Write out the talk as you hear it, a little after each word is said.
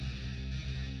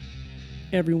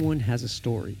Everyone has a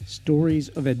story. Stories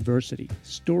of adversity,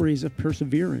 stories of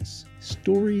perseverance,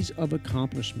 stories of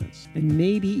accomplishments, and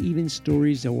maybe even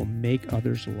stories that will make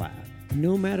others laugh.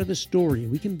 No matter the story,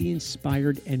 we can be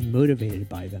inspired and motivated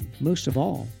by them. Most of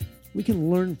all, we can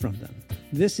learn from them.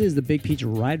 This is the Big Peach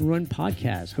Ride and Run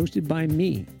podcast, hosted by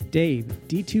me, Dave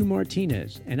D2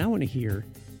 Martinez, and I want to hear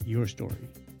your story.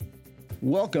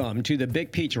 Welcome to the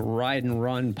Big Peach Ride and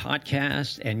Run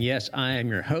podcast. And yes, I am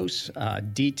your host,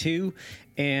 D2.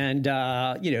 And,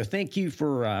 thank you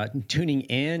for tuning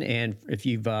in. And if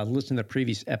you've listened to the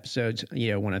previous episodes,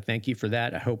 I want to thank you for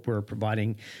that. I hope we're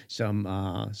providing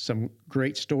some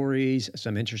great stories,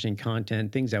 some interesting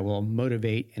content, things that will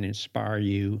motivate and inspire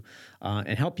you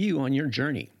and help you on your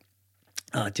journey.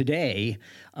 Today,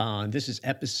 this is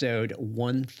episode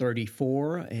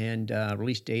 134, and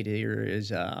release date here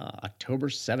is October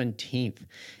 17th.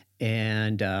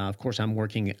 And, of course, I'm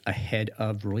working ahead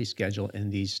of release schedule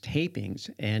in these tapings.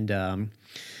 And, I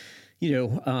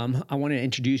want to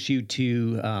introduce you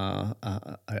to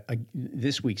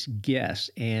this week's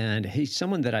guest. And he's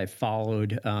someone that I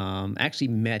followed, actually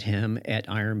met him at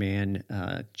Ironman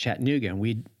Chattanooga. And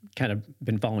we'd kind of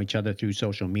been following each other through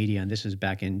social media. And this is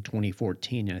back in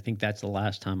 2014. And I think that's the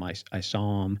last time I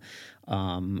saw him.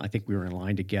 I think we were in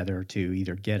line together to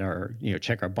either get our,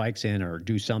 check our bikes in or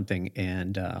do something,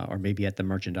 and or maybe at the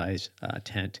merchandise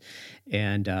tent,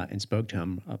 and spoke to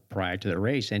him prior to the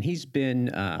race. And he's been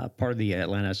part of the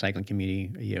Atlanta cycling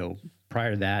community.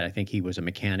 Prior to that, I think he was a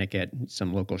mechanic at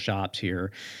some local shops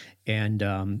here, and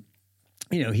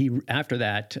he after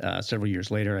that, several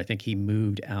years later, I think he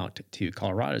moved out to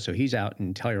Colorado. So he's out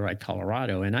in Telluride,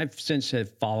 Colorado. And I've since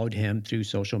have followed him through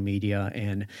social media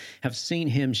and have seen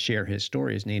him share his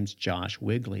story. His name's Josh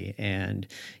Wigley, and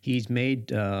he's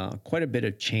made quite a bit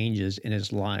of changes in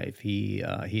his life.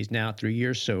 He's now 3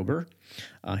 years sober.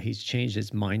 He's changed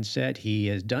his mindset. He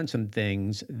has done some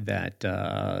things that,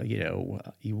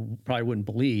 you probably wouldn't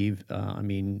believe.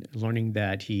 Learning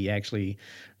that he actually,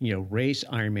 raced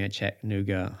Ironman Chattanooga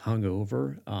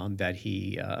hungover, that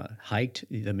he hiked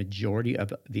the majority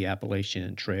of the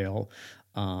Appalachian Trail,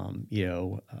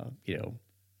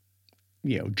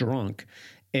 drunk.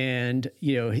 And,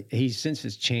 he's since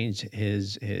has changed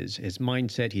his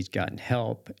mindset. He's gotten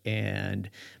help. And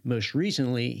most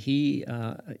recently, he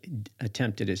did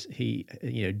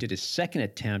his second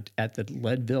attempt at the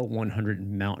Leadville 100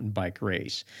 mountain bike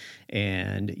race.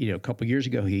 And, a couple years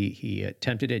ago, he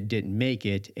attempted it, didn't make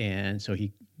it. And so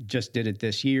he just did it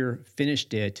this year,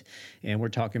 finished it, and we're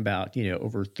talking about,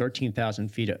 over 13,000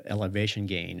 feet of elevation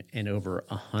gain and over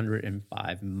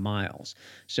 105 miles.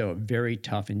 So a very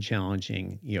tough and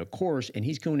challenging, course, and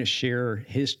he's going to share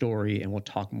his story, and we'll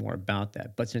talk more about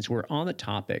that. But since we're on the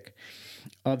topic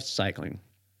of cycling,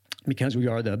 because we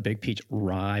are the Big Peach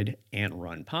Ride and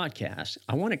Run podcast,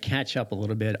 I want to catch up a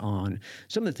little bit on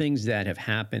some of the things that have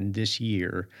happened this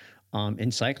year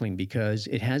in cycling, because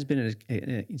it has been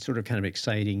a sort of kind of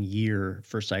exciting year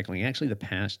for cycling, actually the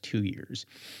past 2 years.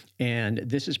 And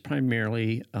this is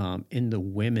primarily in the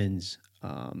women's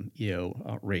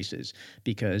races,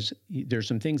 because there's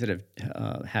some things that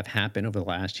have happened over the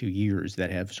last 2 years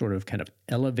that have sort of kind of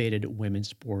elevated women's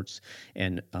sports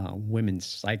and women's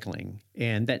cycling.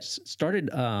 And that started,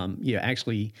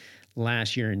 actually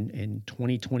last year in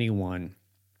 2021.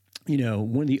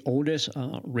 One of the oldest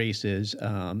races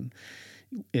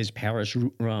is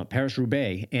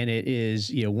Paris-Roubaix, and it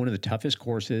is one of the toughest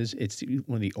courses. It's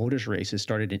one of the oldest races.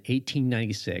 Started in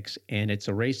 1896, and it's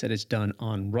a race that is done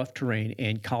on rough terrain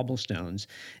and cobblestones,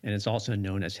 and it's also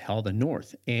known as Hell the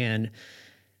North. And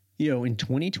in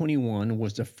 2021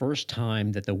 was the first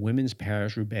time that the women's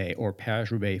Paris-Roubaix, or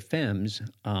Paris-Roubaix Femmes,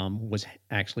 was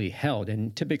actually held.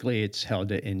 And typically it's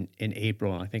held in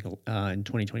April. I think in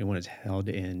 2021 it's held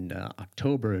in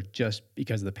October, just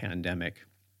because of the pandemic.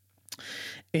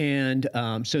 And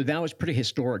so that was pretty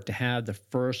historic to have the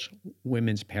first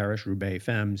women's Paris-Roubaix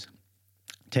Femmes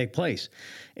take place.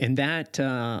 And that,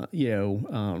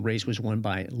 race was won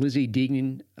by Lizzie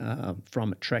Deegan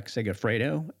from Trek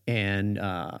Segafredo. And,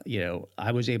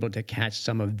 I was able to catch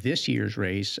some of this year's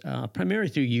race, primarily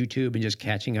through YouTube and just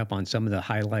catching up on some of the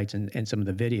highlights and some of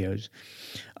the videos.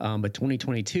 But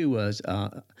 2022 was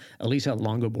Elisa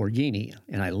Longo Borghini,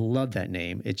 and I love that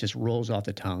name. It just rolls off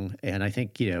the tongue. And I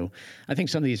think,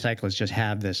 some of these cyclists just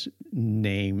have this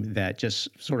name that just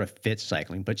sort of fits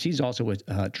cycling. But she's also with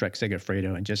Trek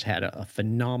Segafredo and just had a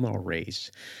phenomenal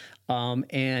race.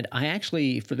 And I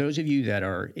actually, for those of you that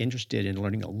are interested in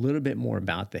learning a little bit more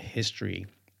about the history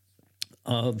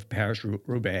of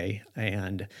Paris-Roubaix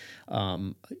and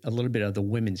a little bit of the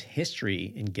women's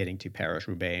history in getting to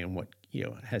Paris-Roubaix and what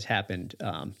has happened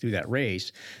through that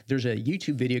race. There's a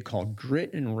YouTube video called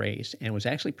Grit and Race, and it was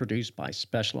actually produced by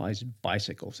Specialized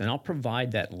Bicycles. And I'll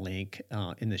provide that link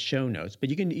in the show notes, but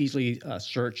you can easily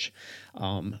search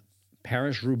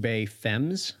Paris-Roubaix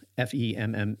Femmes,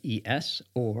 FEMMES,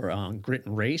 or Grit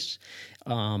and Race,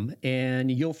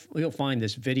 and you'll find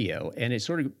this video. And it's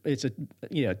a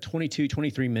 22,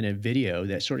 23-minute video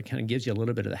that sort of kind of gives you a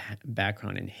little bit of the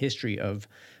background and history of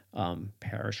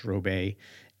Paris-Roubaix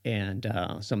and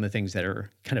some of the things that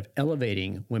are kind of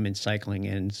elevating women's cycling.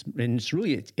 And it's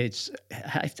really,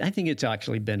 I think it's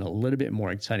actually been a little bit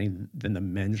more exciting than the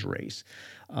men's race.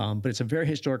 But it's a very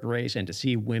historic race, and to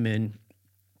see women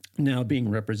now being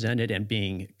represented and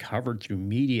being covered through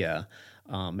media,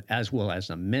 as well as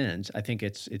the men's, I think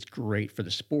it's great for the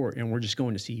sport, and we're just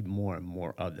going to see more and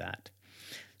more of that.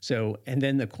 So, and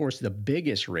then of course the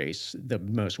biggest race, the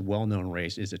most well-known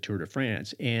race, is the Tour de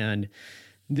France, and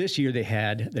this year they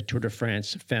had the Tour de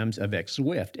France Femmes avec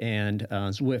Zwift, and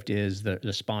Zwift is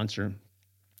the sponsor.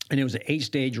 And it was an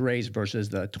 8-stage race versus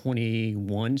the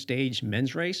 21-stage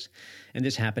men's race, and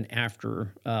this happened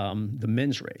after the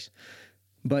men's race.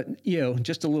 But,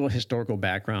 just a little historical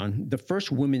background. The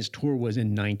first women's tour was in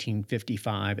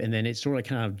 1955, and then it sort of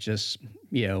kind of just,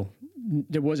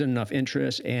 there wasn't enough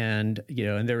interest, and,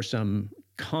 and there was some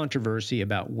controversy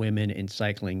about women in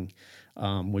cycling,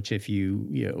 which if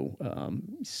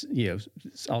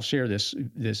I'll share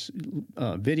this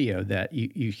video that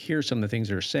you hear some of the things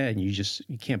that are said, and you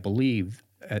can't believe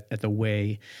at the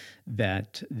way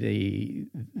that the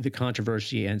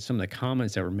controversy and some of the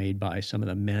comments that were made by some of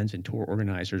the men's and tour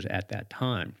organizers at that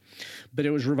time. But it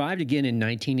was revived again in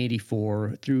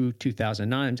 1984 through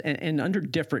 2009, and under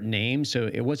different names.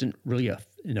 So it wasn't really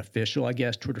an official, I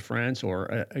guess, Tour de France,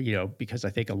 or because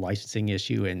I think a licensing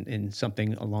issue and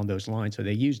something along those lines. So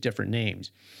they used different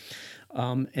names.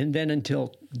 And then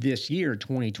until this year,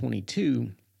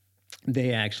 2022,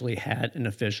 they actually had an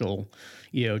official,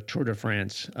 Tour de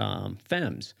France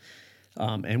Femmes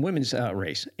and women's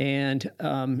race. And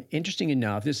interesting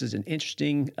enough, this is an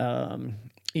interesting,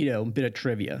 bit of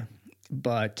trivia.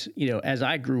 But, as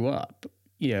I grew up,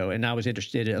 and I was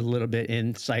interested a little bit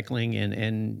in cycling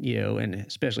and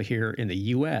especially here in the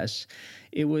U.S.,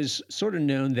 it was sort of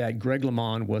known that Greg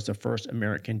LeMond was the first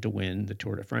American to win the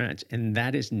Tour de France. And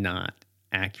that is not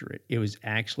accurate. It was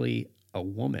actually a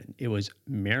woman. It was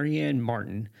Marianne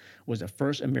Martin was the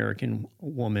first American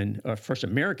woman, or first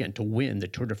American to win the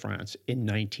Tour de France in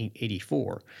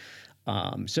 1984.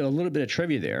 So a little bit of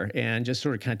trivia there, and just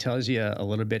sort of kind of tells you a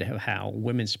little bit of how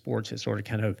women's sports has sort of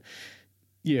kind of,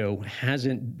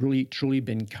 hasn't really truly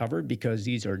been covered, because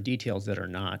these are details that are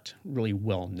not really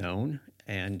well known.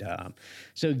 And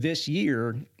so this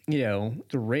year, the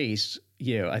race,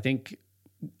 I think,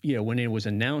 when it was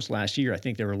announced last year, I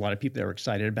think there were a lot of people that were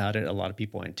excited about it, a lot of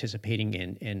people anticipating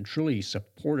and truly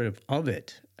supportive of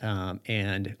it.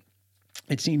 And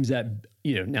it seems that,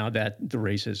 now that the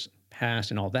race is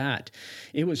passed and all that,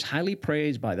 it was highly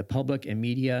praised by the public and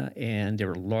media, and there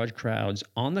were large crowds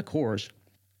on the course,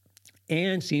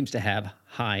 and seems to have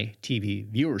high TV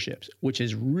viewerships, which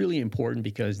is really important,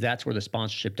 because that's where the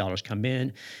sponsorship dollars come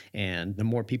in. And the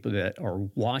more people that are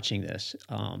watching this,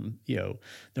 the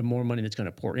more money that's going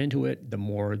to pour into it, the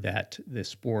more that the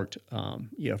sport,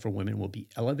 for women will be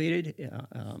elevated.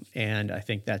 And I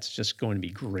think that's just going to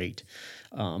be great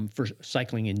for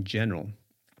cycling in general.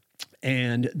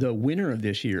 And the winner of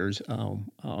this year's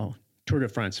Tour de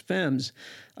France Femmes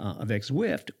avec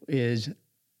Zwift is,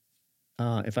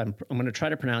 if I'm going to try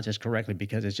to pronounce this correctly,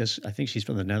 because I think she's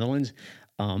from the Netherlands,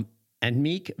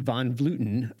 Annemiek van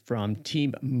Vleuten from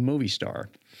Team Movistar.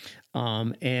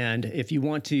 And if you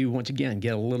want to, once again,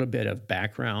 get a little bit of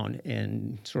background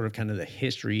and sort of kind of the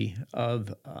history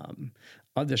of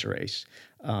this race,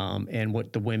 and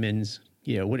what the women's,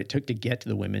 what it took to get to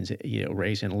the women's,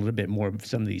 race, and a little bit more of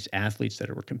some of these athletes that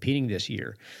were competing this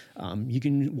year. You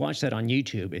can watch that on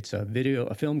YouTube. It's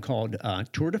a film called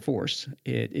Tour de Force.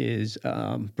 It is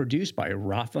produced by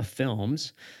Rapha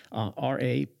Films,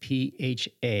 RAPHA.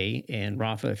 And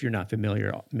Rapha, if you're not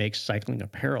familiar, makes cycling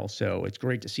apparel. So it's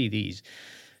great to see these,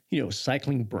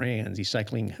 cycling brands, these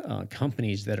cycling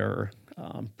companies that are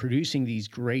producing these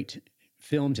great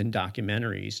films and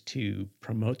documentaries to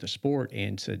promote the sport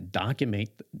and to document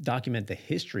the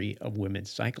history of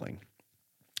women's cycling.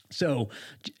 So,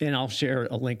 and I'll share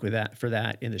a link with that for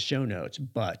that in the show notes.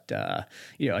 But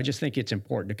I just think it's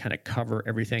important to kind of cover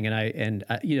everything. And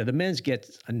the men's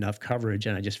get enough coverage,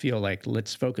 and I just feel like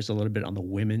let's focus a little bit on the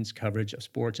women's coverage of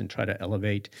sports and try to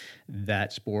elevate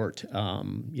that sport.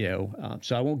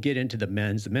 So I won't get into the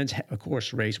men's. The men's, of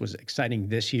course, race was exciting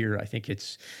this year. I think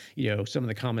it's, some of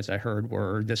the comments I heard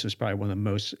were this was probably one of the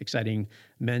most exciting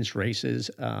men's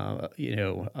races, over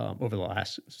the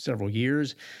last several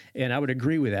years. And I would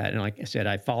agree with that. And like I said,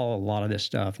 I follow a lot of this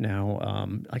stuff now.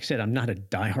 Like I said, I'm not a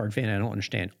diehard fan. I don't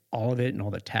understand all of it and all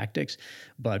the tactics,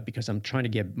 but because I'm trying to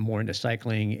get more into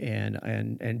cycling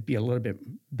and be a little bit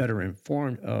better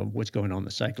informed of what's going on in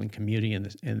the cycling community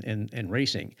and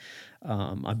racing,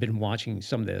 I've been watching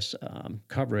some of this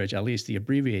coverage, at least the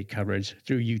abbreviated coverage,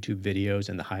 through YouTube videos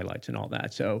and the highlights and all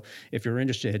that. So if you're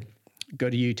interested, go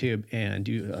to YouTube and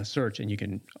do a search, and you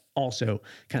can also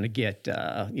kind of get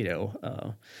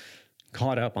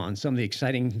caught up on some of the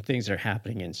exciting things that are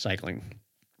happening in cycling.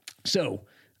 So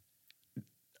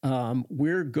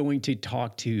we're going to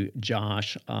talk to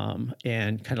Josh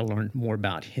and kind of learn more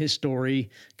about his story,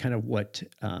 kind of what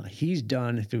he's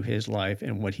done through his life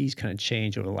and what he's kind of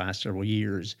changed over the last several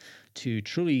years to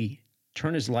truly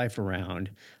turn his life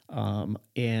around,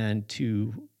 and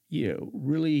to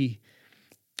really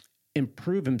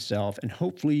improve himself. And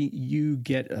hopefully you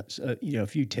get a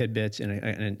few tidbits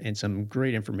and some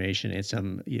great information and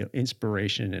some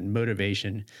inspiration and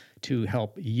motivation to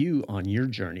help you on your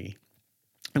journey.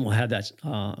 And we'll have that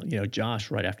Josh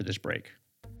right after this break.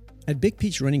 At Big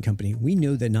Peach Running Company, we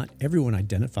know that not everyone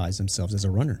identifies themselves as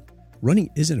a runner. Running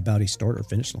isn't about a start or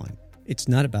finish line. It's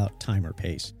not about time or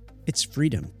pace. It's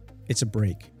freedom. It's a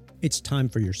break. It's time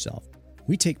for yourself.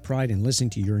 We take pride in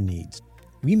listening to your needs.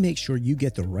 We make sure you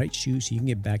get the right shoes so you can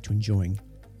get back to enjoying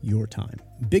your time.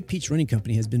 Big Peach Running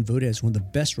Company has been voted as one of the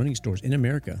best running stores in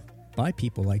America by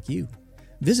people like you.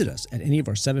 Visit us at any of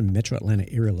our 7 Metro Atlanta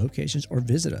area locations or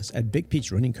visit us at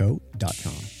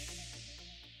bigpeachrunningco.com.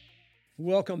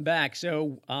 Welcome back.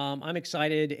 So I'm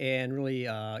excited and really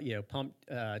pumped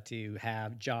to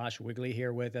have Josh Wigley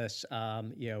here with us.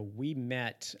 We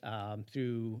met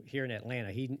through here in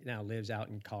Atlanta. He now lives out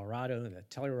in Colorado in the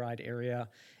Telluride area.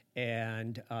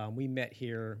 And we met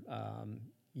here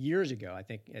years ago, I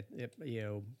think,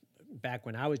 back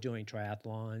when I was doing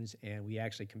triathlons, and we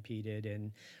actually competed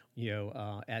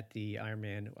at the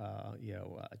Ironman,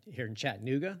 here in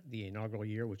Chattanooga, the inaugural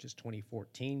year, which is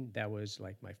 2014. That was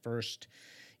like my first,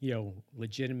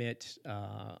 legitimate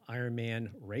Ironman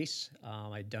race.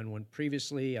 I'd done one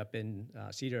previously up in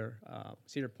Cedar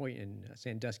Point in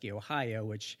Sandusky, Ohio,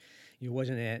 which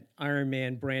wasn't an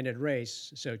Ironman branded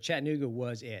race. So Chattanooga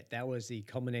was it. That was the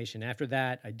culmination. After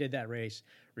that, I did that race,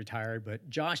 retired, but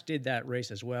Josh did that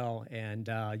race as well. And,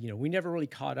 we never really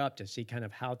caught up to see kind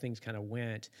of how things kind of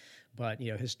went. But,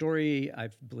 his story, I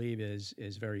believe, is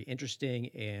very interesting.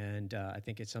 And I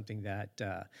think it's something that,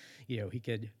 he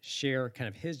could share kind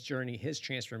of his journey, his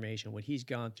transformation, what he's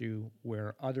gone through,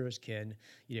 where others can,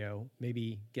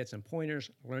 maybe get some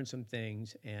pointers, learn some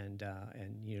things, and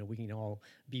we can all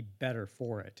be better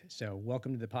for it. So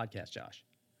welcome to the podcast, Josh.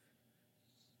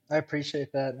 I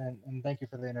appreciate that, and thank you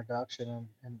for the introduction.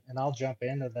 And I'll jump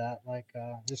into that.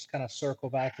 Just kind of circle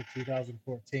back to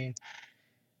 2014.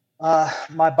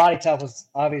 My body type was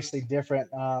obviously different.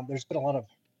 There's been a lot of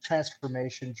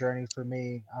transformation journey for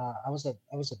me. I was a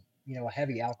a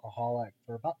heavy alcoholic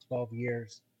for about 12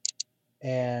 years,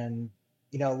 and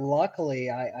luckily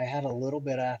I had a little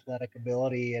bit of athletic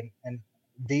ability and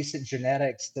decent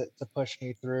genetics to push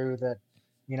me through that.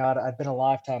 I'd been a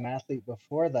lifetime athlete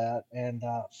before that, and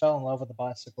fell in love with the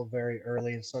bicycle very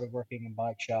early and started working in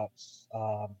bike shops,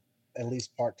 at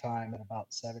least part-time at about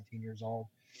 17 years old,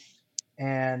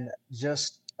 and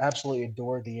just absolutely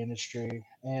adored the industry.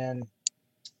 And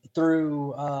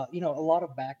through a lot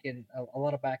of back end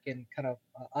kind of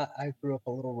I grew up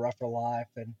a little rougher life,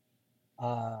 and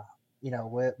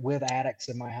with addicts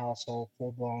in my household,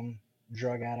 full blown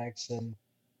drug addicts,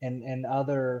 and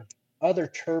other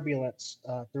turbulence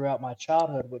throughout my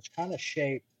childhood, which kind of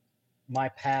shaped my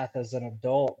path as an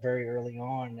adult very early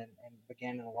on, and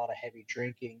began in a lot of heavy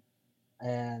drinking.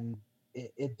 And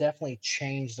it definitely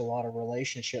changed a lot of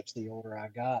relationships the older I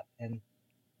got. And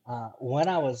when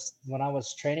I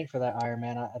was training for that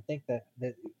Ironman, I think that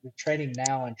the training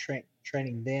now and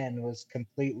training then was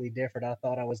completely different. I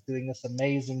thought I was doing this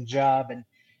amazing job, and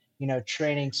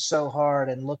training so hard.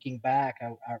 And looking back,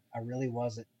 I really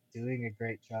wasn't doing a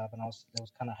great job, and I was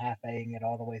kind of half-aing it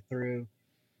all the way through.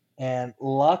 And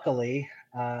luckily,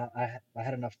 I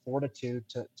had enough fortitude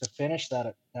to finish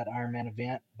that Ironman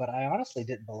event. But I honestly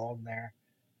didn't belong there.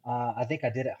 I think I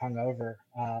did it hungover.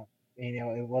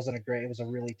 it wasn't a great. It was a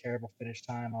really terrible finish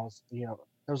time. I was, there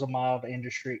was a mild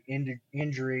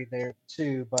injury there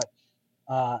too, but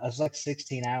it was like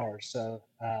 16 hours. So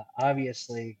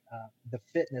obviously, the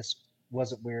fitness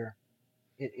wasn't where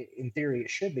in theory it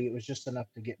should be. It was just enough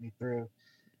to get me through.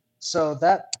 So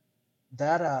that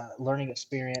learning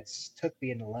experience took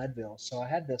me into Leadville. So I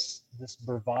had this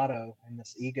bravado and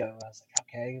this ego. I was like,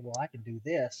 okay, well I can do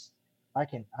this. I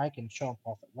can jump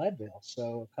off at Leadville.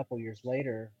 So a couple years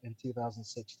later, in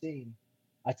 2016,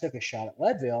 I took a shot at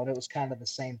Leadville, and it was kind of the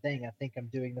same thing. I think I'm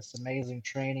doing this amazing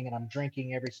training, and I'm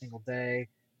drinking every single day,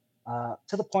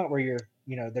 to the point where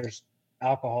there's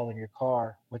alcohol in your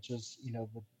car, which is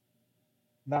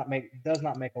not make does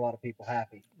not make a lot of people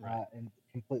happy, Right. and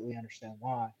completely understand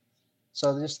why.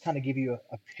 So just kind of give you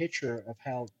a picture of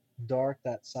how dark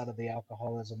that side of the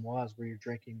alcoholism was, where you're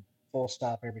drinking full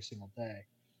stop every single day.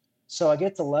 So I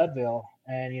get to Leadville,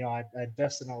 and I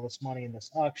invested all this money in this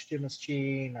oxygen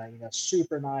machine,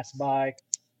 super nice bike,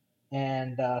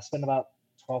 and spent about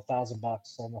 12,000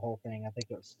 bucks on the whole thing. I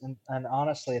think it was, and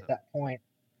honestly, at Yeah. that point,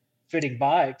 fitting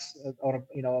bikes on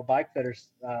a bike fitter's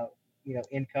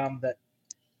income, that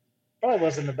probably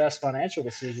wasn't the best financial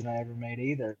decision I ever made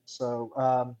either.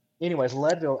 So, anyways,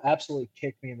 Leadville absolutely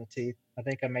kicked me in the teeth. I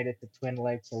think I made it to Twin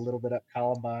Lakes a little bit up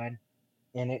Columbine,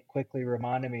 and it quickly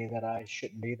reminded me that I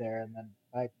shouldn't be there, and then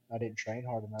I didn't train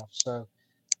hard enough. So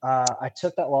I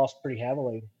took that loss pretty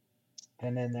heavily.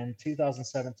 And then in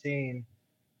 2017,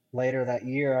 later that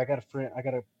year, I got a friend.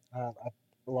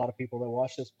 A lot of people that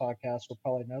watch this podcast will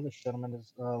probably know this gentleman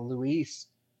is Luis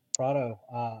Prado.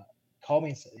 Called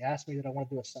me and asked me that I want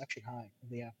to do a section hike of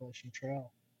the Appalachian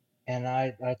Trail, and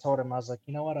I told him, I was like,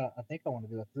 you know what, I think I want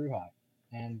to do a through hike,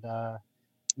 and I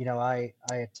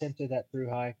attempted that through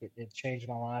hike. It changed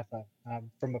my life.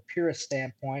 From a purist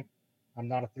standpoint, I'm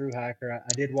not a through hiker.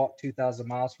 I did walk 2,000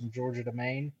 miles from Georgia to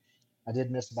Maine. I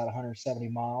did miss about 170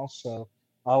 miles. So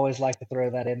I always like to throw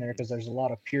that in there because there's a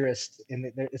lot of purists in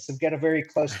it. It's got a very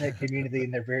close knit community,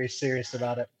 and they're very serious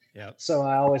about it. Yep. So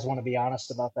I always want to be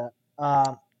honest about that.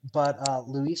 But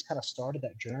Luis kind of started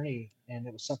that journey, and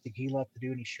it was something he loved to do,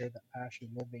 and he shared that passion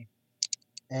with me.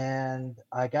 And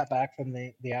I got back from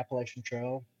the Appalachian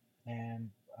Trail and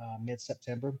mid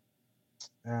September,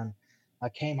 and I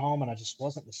came home and I just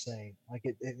wasn't the same. Like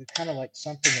it kind of like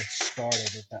something had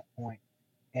started at that point.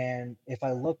 And if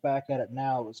I look back at it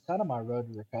now, it was kind of my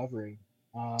road to recovery.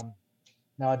 Um,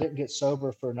 Now I didn't get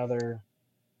sober for another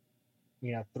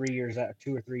 3 years,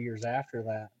 2 or 3 years after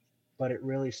that, but it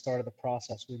really started the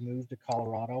process. We moved to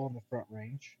Colorado on the Front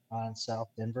Range in South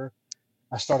Denver.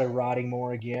 I started riding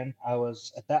more again.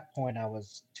 At that point I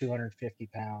was 250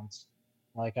 pounds.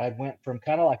 Like I went from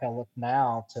kind of like I look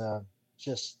now to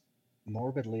just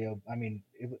morbidly. I mean,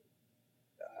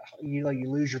 you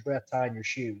lose your breath tying your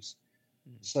shoes.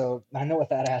 Mm. So I know what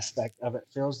that aspect of it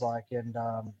feels like, and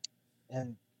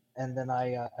and then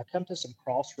I come to some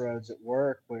crossroads at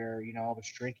work where I was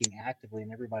drinking actively,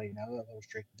 and everybody knew that I was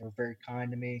drinking. They were very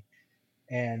kind to me,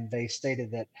 and they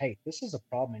stated that, hey, this is a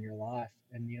problem in your life.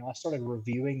 And I started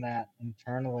reviewing that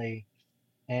internally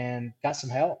and got some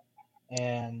help.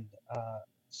 And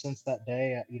since that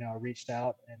day, I reached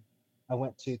out, and I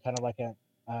went to kind of like an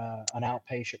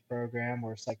outpatient program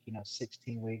where it's like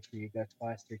 16 weeks where you go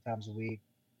twice, 3 times a week.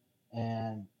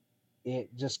 And it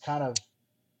just kind of,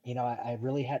 I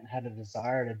really hadn't had a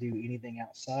desire to do anything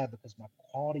outside because my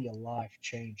quality of life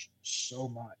changed so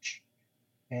much.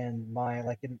 And my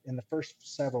like in the first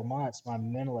several months, my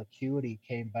mental acuity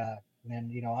came back.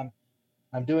 And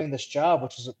I'm doing this job,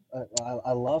 which is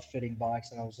I love fitting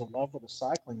bikes, and I was in love with the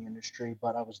cycling industry,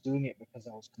 but I was doing it because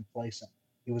I was complacent.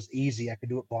 It was easy. I could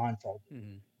do it blindfolded.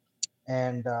 Mm-hmm.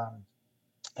 And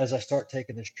as I start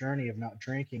taking this journey of not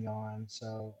drinking on,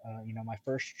 so my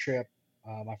first trip,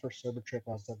 my first sober trip,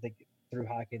 I was I think through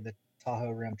hiking the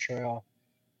Tahoe Rim Trail,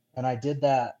 and I did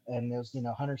that, and it was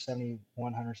 171,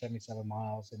 177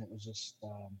 miles, and it was just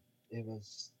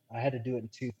I had to do it in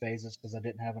two phases because I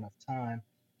didn't have enough time.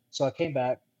 So I came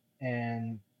back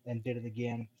and did it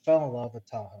again. Fell in love with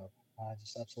Tahoe. I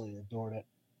just absolutely adored it.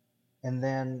 And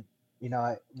then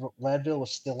Leadville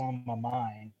was still on my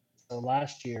mind. So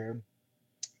last year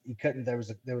you couldn't. There was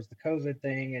the COVID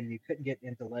thing, and you couldn't get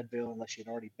into Leadville unless you'd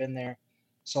already been there.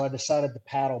 So I decided to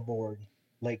paddleboard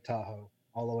Lake Tahoe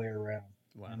all the way around,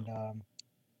 and Wow. um,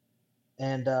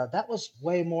 and that was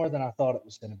way more than I thought it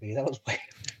was going to be. That was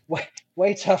way,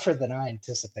 way tougher than I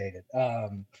anticipated.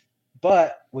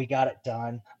 But we got it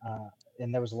done,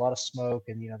 and there was a lot of smoke,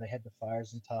 and they had the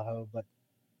fires in Tahoe. But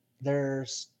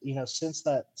there's since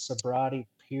that sobriety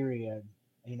period,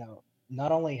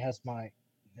 not only has my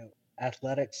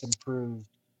athletics improved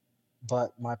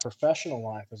but my professional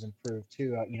life has improved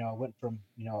too. I went from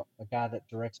a guy that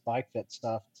directs bike fit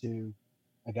stuff to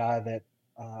a guy that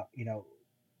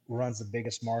runs the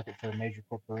biggest market for a major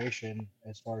corporation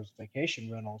as far as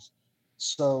vacation rentals.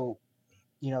 So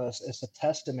it's a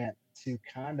testament to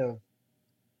kind of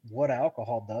what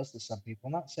alcohol does to some people.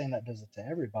 I'm not saying that does it to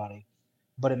everybody,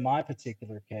 but in my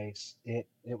particular case, it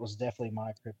was definitely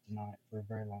my kryptonite for a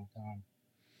very long time.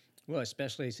 Well,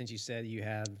 especially since you said you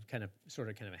have kind of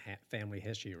a family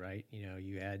history, right?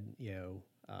 You had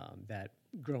that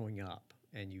growing up,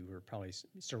 and you were probably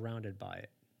surrounded by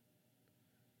it.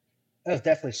 That was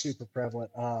definitely super prevalent.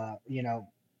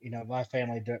 My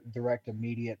family, direct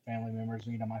immediate family members.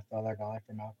 My father died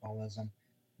from alcoholism.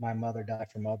 My mother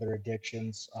died from other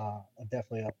addictions.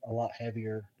 Definitely a lot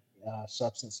heavier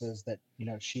substances that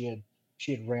she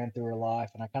had ran through her life,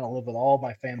 and I kind of lived with all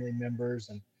my family members,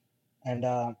 and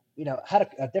I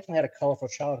definitely had a colorful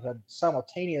childhood.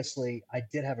 Simultaneously, I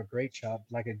did have a great child,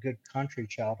 like a good country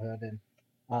childhood, and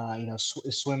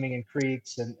swimming in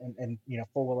creeks and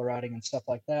four wheeler riding and stuff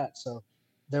like that. So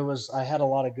I had a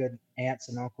lot of good aunts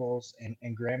and uncles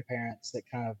and grandparents that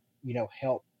kind of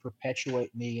helped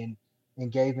perpetuate me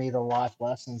and gave me the life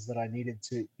lessons that I needed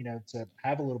to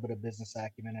have a little bit of business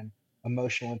acumen and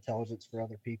emotional intelligence for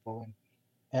other people.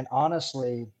 And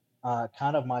honestly,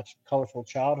 kind of my colorful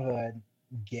childhood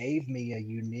gave me a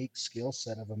unique skill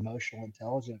set of emotional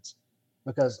intelligence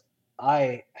because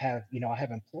I have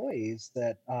employees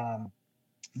that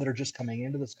are just coming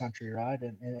into this country, right?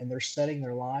 And they're setting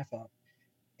their life up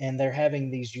and they're having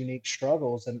these unique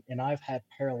struggles. And I've had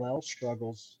parallel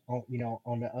struggles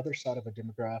on the other side of a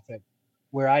demographic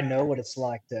where I know what it's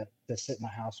like to sit in a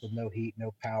house with no heat,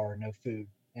 no power, no food.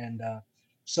 And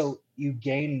so you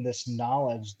gain this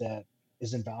knowledge that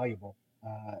is invaluable,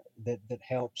 that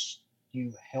helps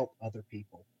you help other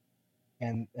people.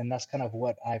 And that's kind of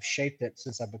what I've shaped it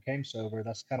since I became sober.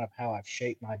 That's kind of how I've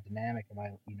shaped my dynamic and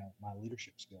my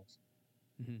leadership skills.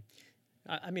 Hmm.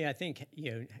 I mean, I think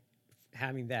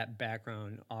having that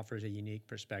background offers a unique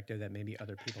perspective that maybe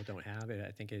other people don't have.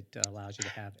 I think it allows you to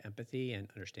have empathy and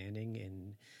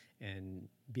understanding and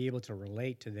be able to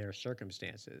relate to their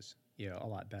circumstances, a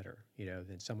lot better,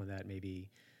 than someone that maybe,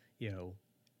 you know,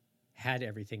 had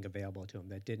everything available to them,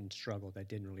 that didn't struggle, that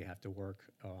didn't really have to work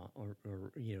or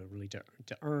really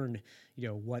to earn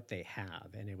what they have,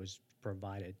 and it was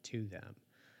provided to them.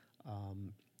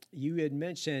 You had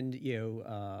mentioned,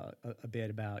 a bit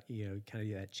about,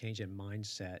 kind of that change in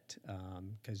mindset,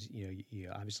 because you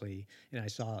obviously, and I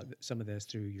saw some of this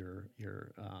through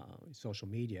your social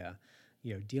media,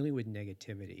 dealing with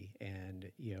negativity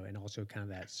and and also kind of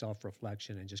that self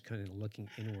reflection and just kind of looking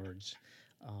inwards,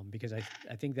 because I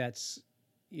think that's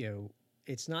you know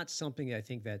it's not something I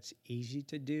think that's easy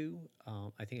to do.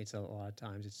 I think it's a lot of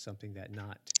times it's something that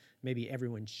not maybe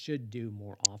everyone should do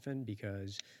more often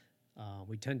because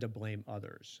we tend to blame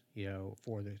others,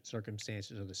 for the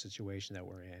circumstances or the situation that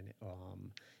we're in,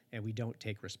 and we don't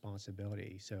take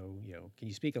responsibility. So, can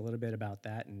you speak a little bit about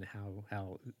that and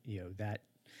how that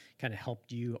kind of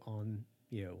helped you on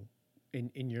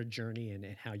in your journey and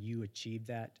how you achieved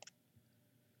that?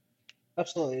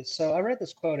 Absolutely. So I read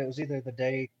this quote. It was either the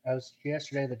day I was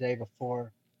yesterday, or the day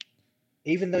before.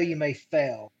 Even though you may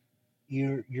fail,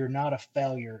 you're not a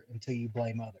failure until you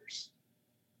blame others.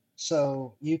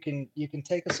 So you can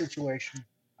take a situation.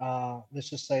 Let's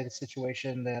just say the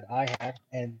situation that I had,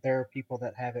 and there are people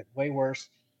that have it way worse.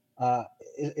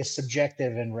 Is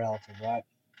subjective and relative, right?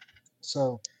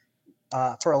 So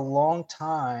for a long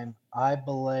time, I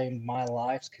blamed my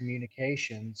life's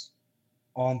communications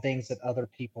on things that other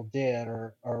people did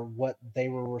or what they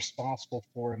were responsible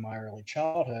for in my early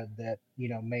childhood that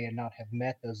may not have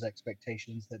met those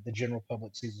expectations that the general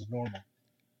public sees as normal.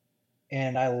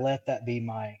 And I let that be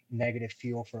my negative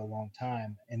fuel for a long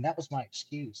time, and that was my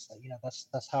excuse. Like,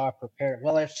 that's how I prepared.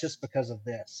 Well, it's just because of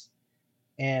this,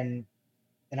 and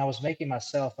I was making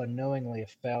myself unknowingly a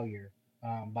failure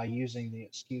by using the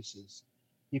excuses.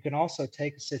 You can also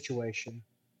take a situation,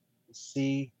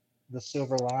 see the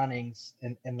silver linings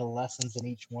and the lessons in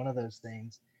each one of those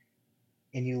things,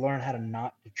 and you learn how to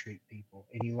not to treat people,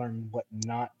 and you learn what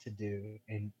not to do,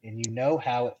 and you know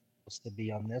how it feels to be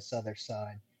on this other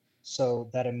side. So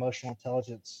that emotional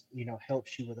intelligence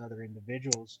helps you with other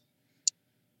individuals.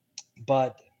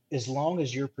 But as long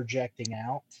as you're projecting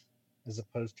out as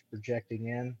opposed to projecting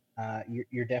in,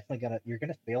 you're definitely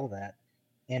gonna feel that.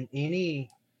 And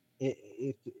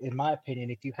if, in my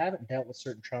opinion, if you haven't dealt with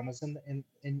certain traumas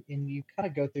and you kind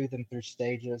of go through them through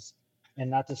stages, and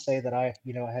not to say that I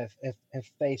have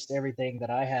faced everything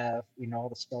that I have, all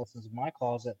the skeletons in my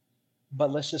closet, but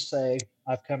let's just say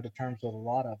I've come to terms with a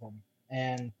lot of them.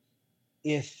 And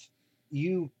if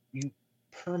you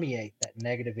permeate that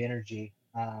negative energy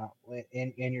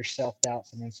in your self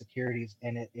doubts and insecurities,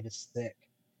 and it is thick,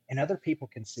 and other people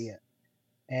can see it,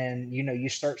 and you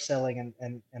start selling,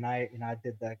 and I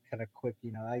did that kind of quick,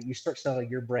 you start selling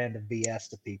your brand of BS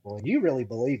to people, and you really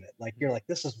believe it, like you're like,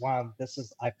 this is why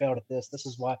I failed at this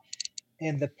is why,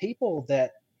 and the people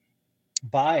that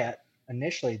buy it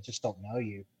initially just don't know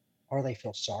you, or they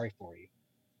feel sorry for you.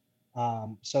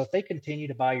 So if they continue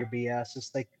to buy your BS, it's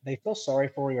they feel sorry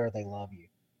for you or they love you.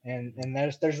 And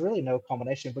there's really no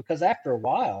combination, because after a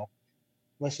while,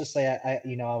 let's just say I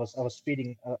was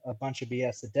feeding a bunch of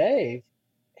BS to Dave,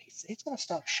 he's gonna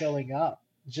stop showing up,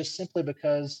 just simply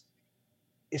because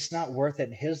it's not worth it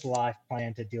in his life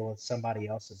plan to deal with somebody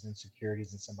else's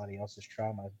insecurities and somebody else's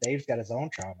trauma. Dave's got his own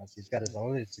traumas, he's got his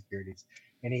own insecurities,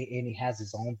 and he has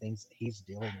his own things that he's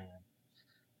dealing with.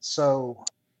 So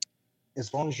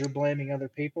as long as you're blaming other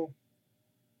people,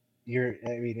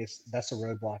 that's a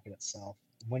roadblock in itself.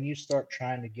 When you start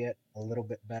trying to get a little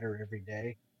bit better every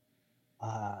day,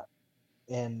 uh,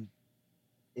 and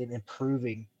in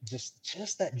improving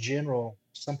just that general,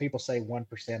 some people say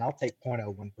 1%, I'll take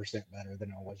 0.01% better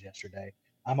than I was yesterday.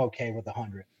 I'm okay with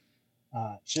 100,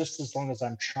 just as long as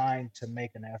I'm trying to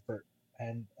make an effort.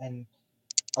 And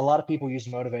a lot of people use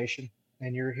motivation,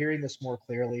 and you're hearing this more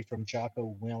clearly from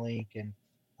Jocko Willink and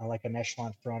like an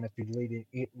echelon front. If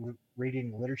you're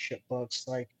reading leadership books,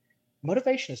 like,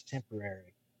 motivation is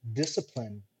temporary.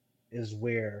 Discipline is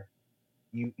where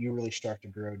you really start to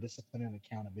grow. Discipline and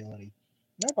accountability.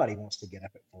 Nobody wants to get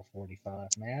up at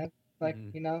 4:45, man. Like,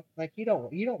 Mm-hmm. like you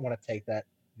don't want to take that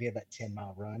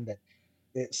 10-mile run that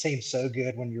it seemed so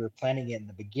good when you were planning it in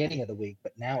the beginning of the week,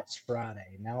 but now it's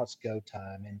Friday, now it's go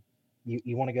time, and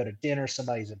you want to go to dinner,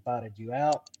 somebody's invited you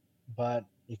out. But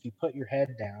if you put your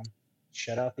head down,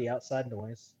 shut out the outside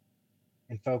noise,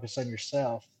 and focus on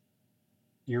yourself,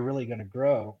 you're really going to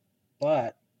grow.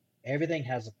 But everything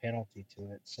has a penalty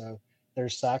to it. So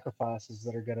there's sacrifices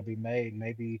that are going to be made.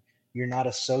 Maybe you're not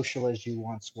as social as you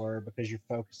once were because you're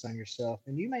focused on yourself,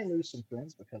 and you may lose some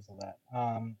friends because of that.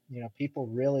 People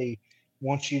really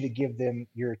want you to give them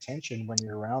your attention when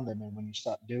you're around them, and when you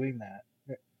stop doing that,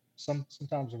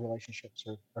 sometimes the relationships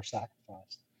are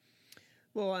sacrificed.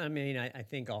 Well, I mean, I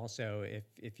think also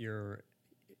if you're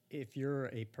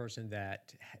a person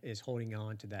that is holding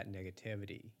on to that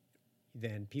negativity,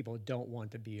 then people don't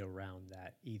want to be around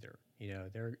that either.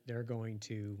 They're going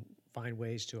to find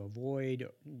ways to avoid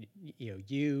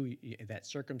that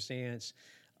circumstance.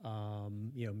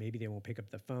 Maybe they won't pick up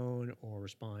the phone or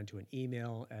respond to an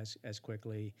email as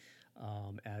quickly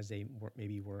as they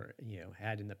maybe were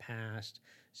had in the past.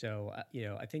 So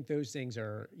I think those things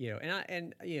are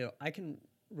I can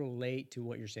relate to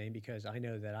what you're saying, because I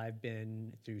know that I've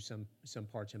been through some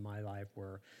parts in my life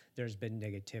where there's been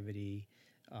negativity,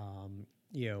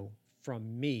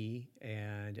 from me,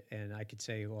 and I could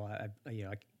say, well,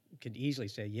 I could easily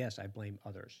say, yes, I blame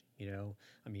others.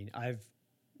 I mean, I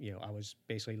was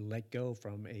basically let go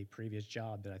from a previous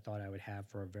job that I thought I would have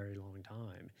for a very long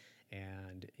time,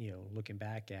 and looking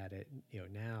back at it,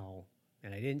 now,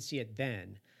 and I didn't see it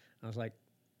then. I was like,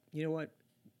 you know what?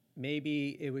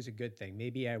 Maybe it was a good thing.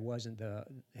 Maybe I wasn't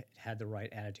had the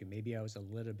right attitude. Maybe I was a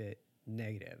little bit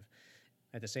negative.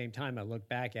 At the same time, I look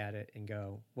back at it and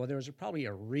go, well, there was probably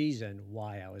a reason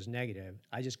why I was negative.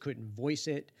 I just couldn't voice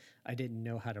it. I didn't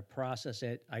know how to process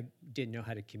it. I didn't know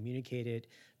how to communicate it.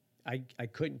 I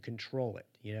couldn't control it,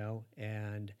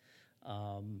 And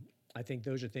I think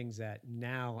those are things that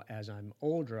now, as I'm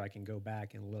older, I can go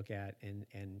back and look at and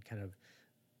kind of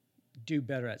do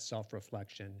better at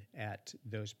self-reflection at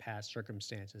those past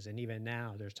circumstances. And even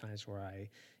now, there's times where I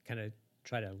kind of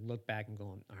try to look back and go,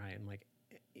 all right, I'm like,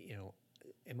 you know,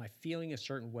 am I feeling a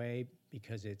certain way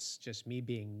because it's just me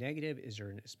being negative? Is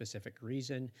there a specific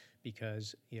reason?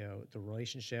 Because, the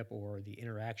relationship or the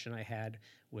interaction I had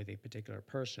with a particular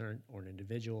person or an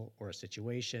individual or a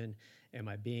situation, am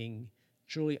I being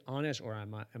truly honest, or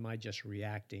am I just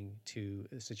reacting to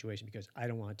the situation because I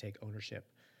don't want to take ownership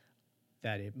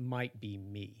that it might be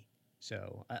me?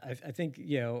 So I think,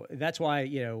 that's why,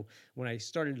 when I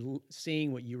started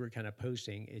seeing what you were kind of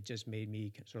posting, it just made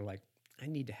me sort of like, I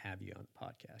need to have you on the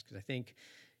podcast, because I think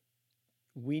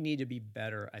we need to be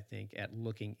better, I think, at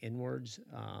looking inwards,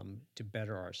 to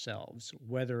better ourselves,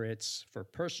 whether it's for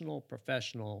personal,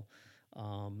 professional,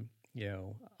 um, you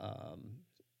know, um,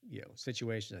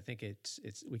 situations. I think it's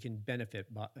we can benefit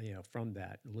from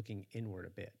that, looking inward a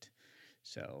bit.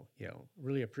 So,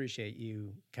 really appreciate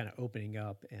you kind of opening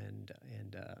up and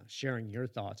sharing your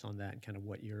thoughts on that and kind of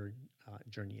what your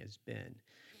journey has been.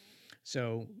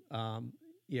 So,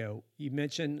 you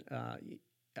mentioned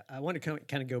I want to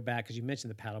kind of go back because you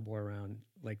mentioned the paddleboard around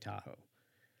Lake Tahoe.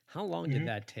 How long did Hmm.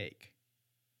 that take?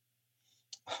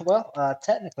 Well,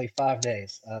 technically 5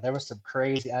 days. There was some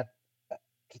crazy.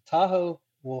 Tahoe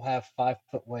will have 5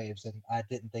 foot waves, and I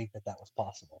didn't think that that was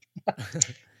possible,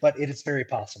 but it is very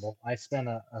possible. I spent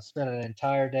an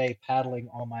entire day paddling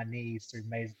on my knees through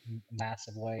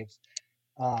massive waves,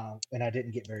 and I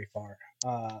didn't get very far.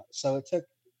 So it took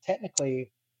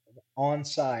technically on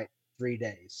site 3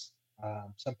 days.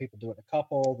 Some people do it in a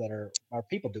couple or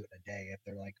people do it in a day if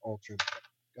they're like ultra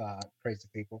crazy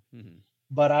people. Hmm.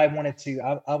 But I wanted to.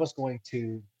 I was going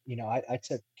to. I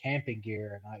took camping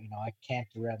gear and I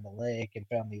camped around the lake and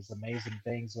found these amazing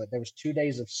things. But there was 2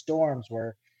 days of storms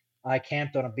where I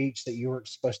camped on a beach that you weren't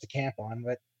supposed to camp on,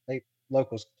 but they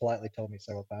locals politely told me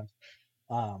several times.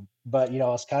 But I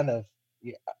was kind of,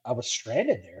 yeah, I was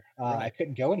stranded there. I Right.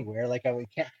 couldn't go anywhere. Like we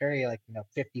can't carry like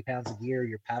 50 pounds of gear,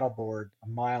 your paddleboard a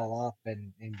mile up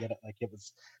and get it. Like it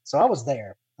was. So I was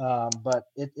there. But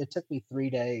it took me 3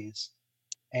 days,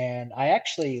 and I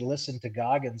actually listened to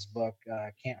Goggins' book,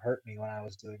 Can't Hurt Me, when I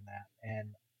was doing that.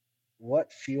 And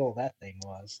what fuel that thing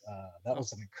was. That Oh,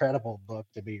 was an incredible book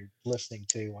to be listening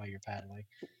to while you're paddling.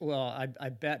 well, I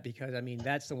bet because I mean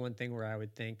that's the one thing where I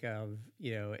would think of,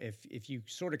 if you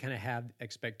sort of kind of have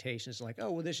expectations like,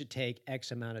 oh well, this should take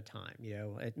X amount of time,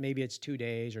 maybe it's 2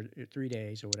 days or 3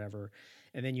 days or whatever,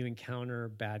 and then you encounter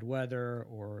bad weather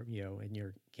or and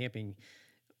you're camping.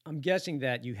 I'm guessing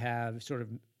that you have sort of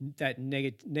that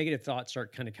negative thoughts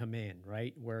start kind of come in,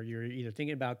 right? Where you're either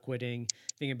thinking about quitting,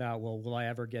 thinking about, well, will I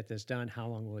ever get this done? How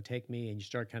long will it take me? And you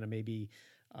start kind of maybe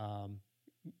um,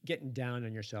 getting down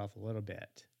on yourself a little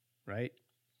bit, right?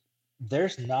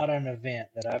 There's not an event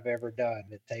that I've ever done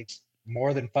that takes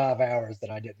more than 5 hours that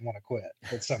I didn't want to quit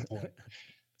at some point.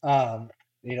 Um,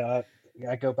 you know,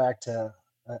 I go back to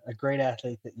a great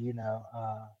athlete that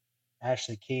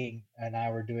Ashley King and I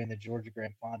were doing the Georgia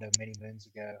Grand Fondo many moons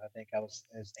ago. I think it was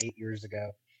 8 years ago.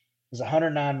 It was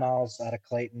 109 miles out of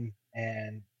Clayton,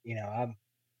 and I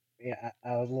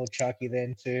was a little chunky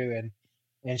then too,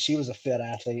 and she was a fit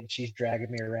athlete, and she's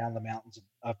dragging me around the mountains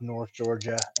of North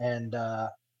Georgia, and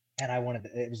I wanted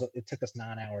to, it took us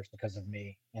 9 hours because of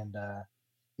me, and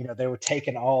they were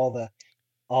taking all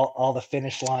the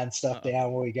finish line stuff Uh-oh.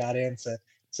 down when we got in. So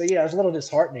yeah, it was a little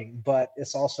disheartening, but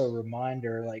it's also a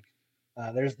reminder. Like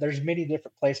there's many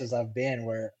different places I've been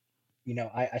where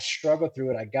I struggled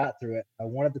through it. I got through it. I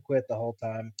wanted to quit the whole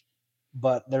time,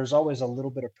 but there's always a little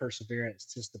bit of perseverance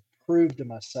just to prove to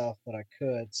myself that I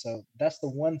could. So that's the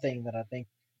one thing that I think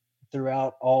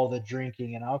throughout all the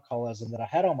drinking and alcoholism that I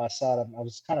had on my side, I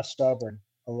was kind of stubborn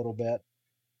a little bit,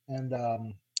 and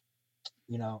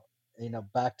you know,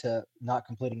 back to not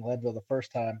completing Leadville the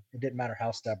first time, it didn't matter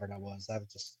how stubborn I was.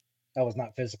 I was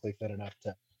not physically fit enough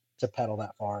to pedal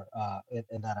that far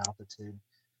in that altitude.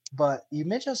 But you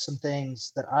mentioned some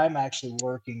things that I'm actually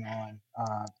working on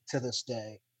to this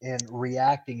day, and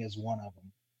reacting is one of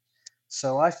them.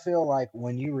 So I feel like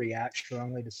when you react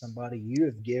strongly to somebody, you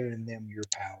have given them your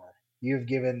power. You have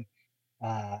given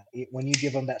when you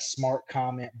give them that smart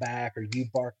comment back or you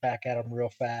bark back at them real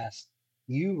fast,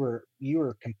 you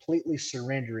were completely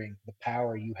surrendering the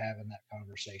power you have in that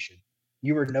conversation.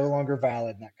 You are no longer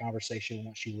valid in that conversation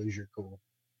once you lose your cool.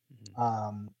 Hmm.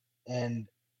 Um, and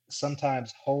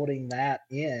sometimes holding that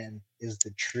in is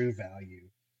the true value,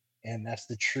 and that's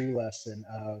the true lesson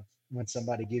of when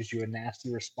somebody gives you a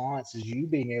nasty response is you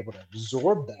being able to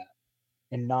absorb that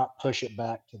and not push it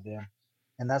back to them.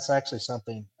 And that's actually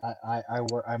something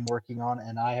I'm working on,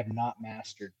 and I have not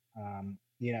mastered.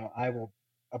 I will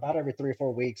about every 3 or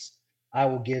 4 weeks I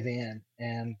will give in,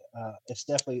 and it's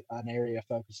definitely an area of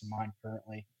focus of mine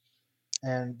currently.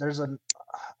 And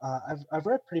I've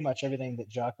read pretty much everything that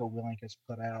Jocko Willink has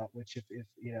put out, which if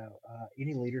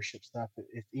any leadership stuff,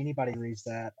 if anybody reads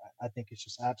that, I think it's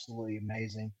just absolutely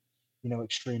amazing.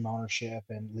 Extreme ownership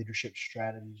and leadership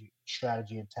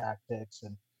strategy and tactics,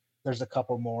 and there's a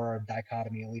couple more of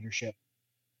dichotomy of leadership.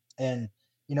 And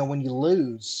when you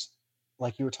lose,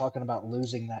 like you were talking about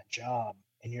losing that job,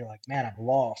 and you're like, man, I'm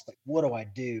lost. Like, what do I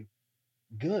do?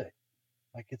 Good,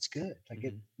 like it's good. Like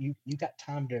Hmm. you got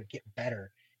time to get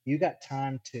better. You got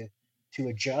time to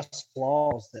adjust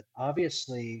flaws that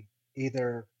obviously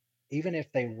either, even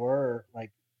if they were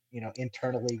like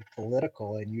internally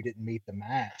political and you didn't meet the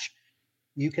match,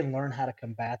 you can learn how to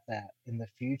combat that in the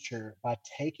future by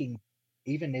taking,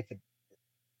 even if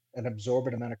an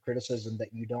absorbent amount of criticism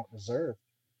that you don't deserve,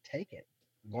 take it,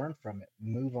 learn from it,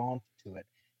 move on to it,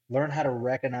 learn how to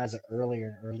recognize it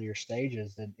earlier and earlier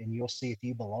stages, and you'll see if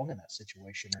you belong in that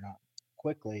situation or not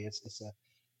quickly.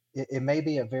 It may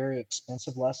be a very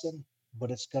expensive lesson, but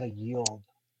it's going to yield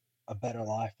a better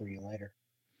life for you later.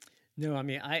 No, I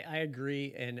mean, I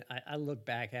agree. And I look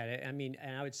back at it. I mean,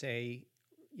 and I would say,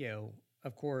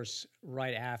 of course,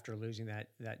 right after losing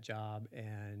that job,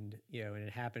 and it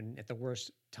happened at the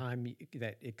worst time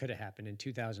that it could have happened in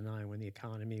 2009 when the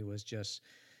economy was just,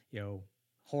 you know,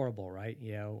 horrible, right?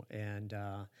 And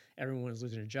everyone was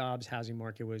losing their jobs. Housing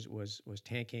market was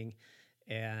tanking,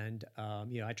 and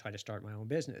I tried to start my own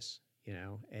business,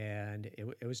 and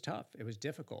it was tough. It was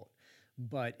difficult,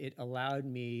 but it allowed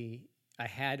me. I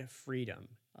had freedom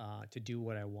to do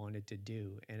what I wanted to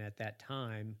do, and at that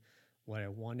time, what I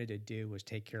wanted to do was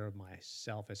take care of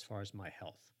myself as far as my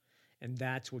health, and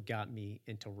that's what got me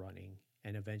into running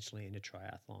and eventually into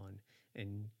triathlon,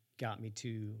 and got me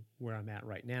to where I'm at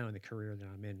right now in the career that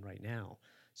I'm in right now.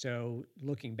 So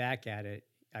looking back at it,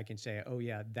 I can say, oh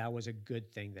yeah, that was a good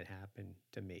thing that happened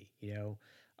to me.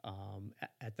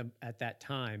 At that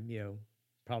time,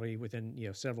 probably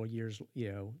within several years,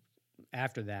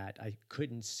 after that, I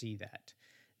couldn't see that.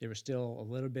 There was still a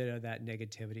little bit of that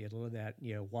negativity, a little of that,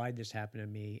 why this happened to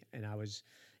me, and I was,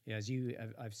 as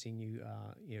I've seen you,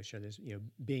 share this,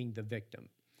 being the victim.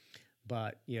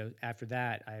 But after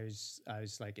that, I was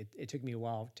like, it took me a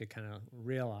while to kind of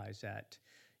realize that,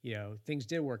 things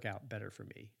did work out better for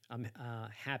me. I'm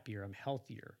happier, I'm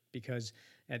healthier because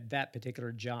at that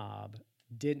particular job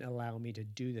didn't allow me to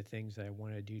do the things that I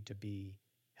wanted to do to be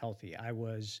healthy. I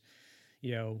was,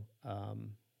 you know,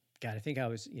 um, God, I think I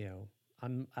was,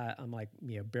 I'm like,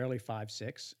 barely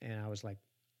 5'6", and I was like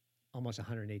almost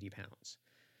 180 pounds,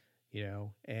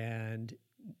 and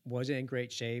wasn't in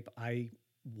great shape. I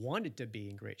wanted to be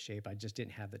in great shape. I just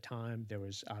didn't have the time. There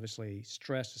was obviously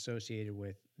stress associated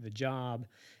with the job,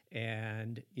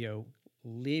 and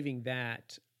leaving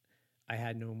that, I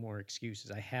had no more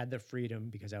excuses. I had the freedom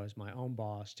because I was my own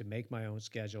boss to make my own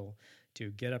schedule, to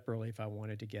get up early if I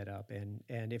wanted to get up, and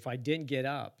if I didn't get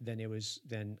up,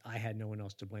 then I had no one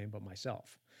else to blame but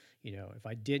myself. If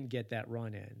I didn't get that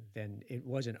run in, then it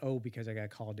wasn't, oh, because I got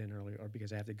called in early or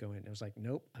because I have to go in. It was like,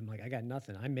 nope. I'm like, I got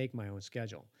nothing. I make my own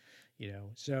schedule.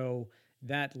 So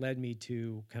that led me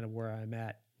to kind of where I'm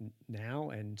at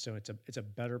now, and so it's a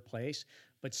better place.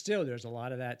 But still, there's a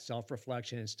lot of that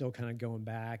self-reflection and still kind of going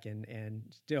back, and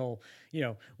still,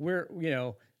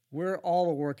 we're all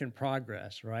a work in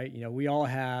progress, right? We all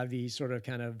have these sort of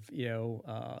kind of,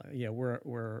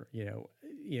 we're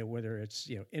whether it's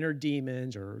inner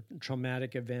demons or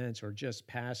traumatic events or just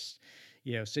past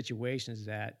situations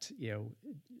that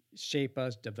shape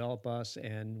us, develop us,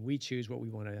 and we choose what we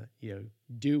want to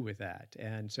do with that.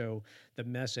 And so the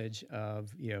message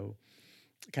of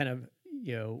kind of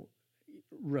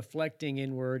reflecting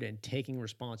inward and taking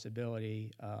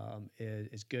responsibility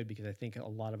is good, because I think a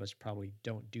lot of us probably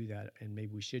don't do that, and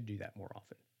maybe we should do that more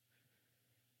often.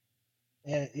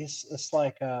 And it's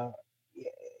like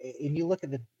and you look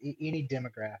at any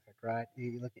demographic, right?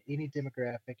 You look at any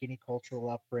demographic, any cultural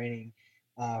upbringing,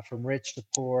 from rich to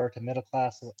poor to middle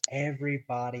class.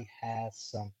 Everybody has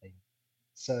something.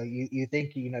 So you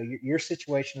think your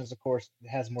situation is, of course,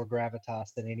 has more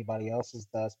gravitas than anybody else's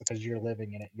does because you're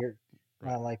living in it. You're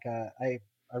Right. like I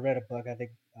read a book, I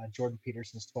think, Jordan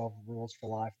Peterson's 12 Rules for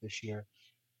Life this year,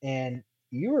 and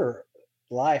you were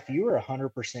you were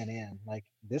 100% in. Like,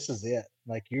 this is it.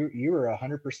 Like, you were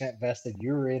 100% vested.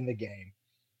 You were in the game,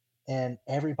 and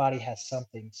everybody has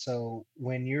something. So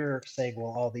when you're saying,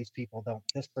 well, all these people don't,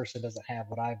 this person doesn't have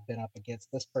what I've been up against,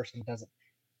 this person doesn't,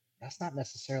 that's not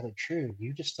necessarily true.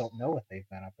 You just don't know what they've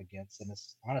been up against, and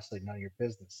it's honestly none of your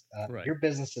business. Right. Your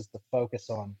business is to focus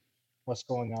on what's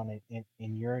going on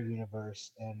in your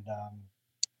universe. And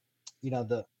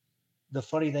the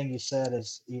funny thing you said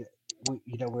is,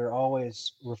 we're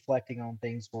always reflecting on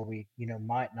things where we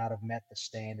might not have met the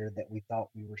standard that we thought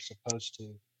we were supposed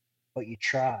to, but you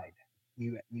tried.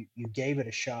 You gave it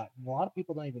a shot. And a lot of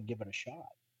people don't even give it a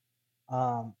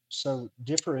shot. So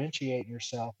differentiating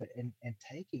yourself and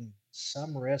taking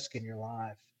some risk in your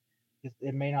life,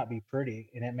 it may not be pretty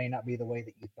and it may not be the way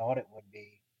that you thought it would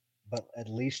be, but at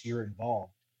least you're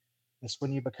involved. It's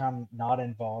when you become not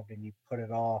involved and you put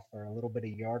it off, or a little bit of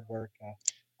yard work.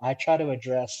 I try to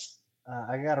address.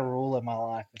 I got a rule in my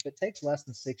life: if it takes less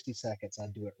than 60 seconds, I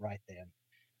do it right then.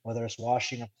 Whether it's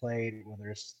washing a plate, whether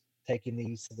it's taking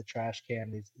these to the trash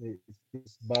can,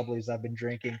 these bubblies I've been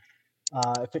drinking.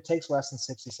 If it takes less than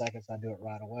 60 seconds, I do it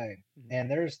right away. Mm-hmm.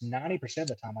 And there's 90% of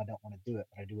the time I don't want to do it,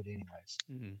 but I do it anyways.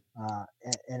 Mm-hmm.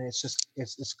 And it's just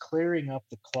it's clearing up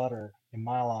the clutter in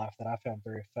my life that I found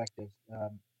very effective.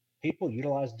 People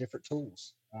utilize different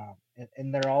tools,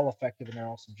 and they're all effective and they're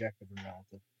all subjective and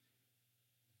relative.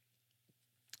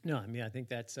 No, I mean, I think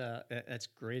that's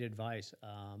great advice.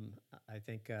 I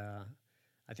think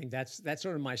I think that's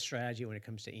sort of my strategy when it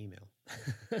comes to email.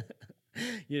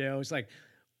 It's like,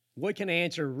 what can I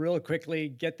answer real quickly,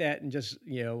 get that, and just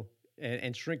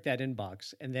and shrink that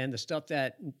inbox. And then the stuff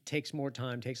that takes more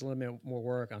time, takes a little bit more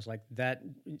work. I was like, that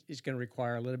is going to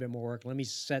require a little bit more work. Let me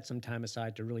set some time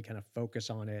aside to really kind of focus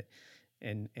on it,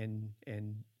 and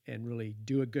really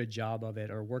do a good job of it,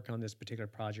 or work on this particular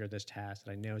project or this task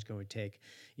that I know is going to take,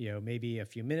 maybe a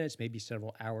few minutes, maybe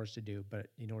several hours to do. But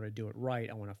in order to do it right,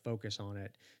 I want to focus on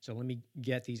it. So let me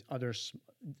get these other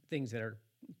things that are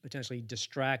potentially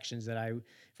distractions that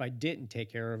if I didn't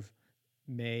take care of,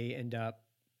 may end up,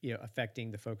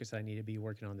 affecting the focus that I need to be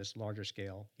working on this larger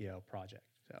scale, project.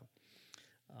 So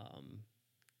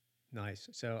nice.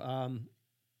 So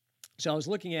I was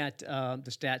looking at the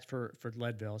stats for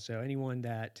Leadville. So anyone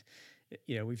that,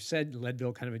 we've said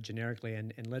Leadville kind of generically,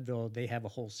 and Leadville, they have a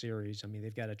whole series. I mean,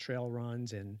 they've got a trail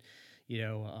runs and,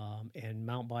 and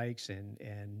mountain bikes and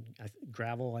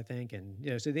gravel, I think,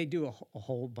 and so they do a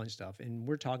whole bunch of stuff. And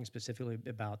we're talking specifically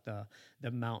about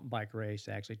the mountain bike race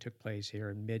that actually took place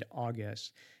here in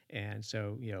mid-August. And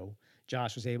so,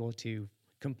 Josh was able to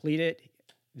complete it.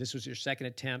 This was your second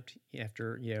attempt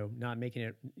after not making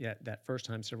it that first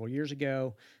time several years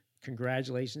ago.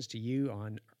 Congratulations to you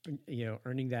on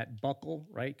earning that buckle,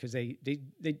 right? Because they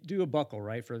do a buckle,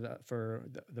 right, for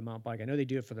the mountain bike. I know they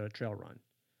do it for the trail run.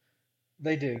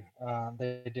 They do.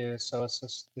 They do. So it's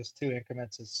just there's two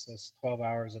increments. It's 12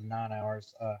 hours and 9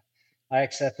 hours. I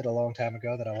accepted a long time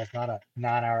ago that I was not a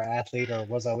 9 hour athlete, or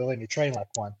was I willing to train like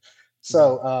one. Mm-hmm.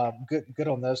 So good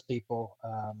on those people.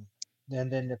 And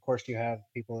then of course you have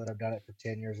people that have done it for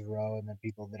 10 years in a row, and then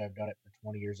people that have done it for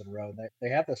 20 years in a row. They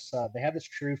have this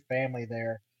true family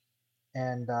there.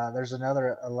 And there's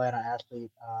another Atlanta athlete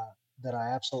that I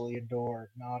absolutely adore,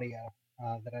 Nadia,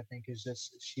 that I think is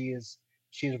just she's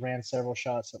ran several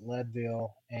shots at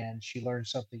Leadville, and she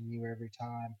learns something new every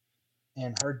time.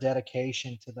 And her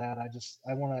dedication to that,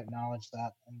 I want to acknowledge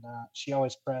that. And she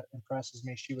always impresses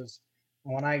me. She was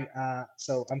when I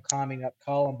so I'm climbing up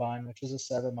Columbine, which is a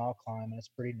 7 mile climb, and it's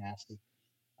pretty nasty.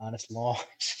 And it's long,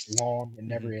 it's just long, it Mm-hmm.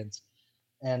 never ends.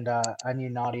 And I knew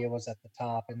Nadia was at the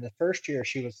top. And the first year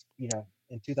she was,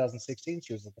 in 2016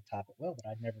 she was at the top at Will, but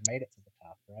I'd never made it to the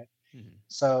top, right? Mm-hmm.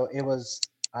 So it was,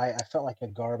 I felt like a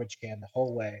garbage can the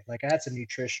whole way. Like I had some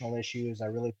nutritional issues. I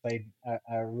really played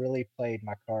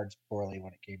my cards poorly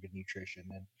when it came to nutrition.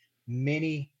 And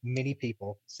many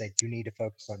people said you need to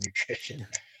focus on nutrition.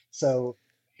 So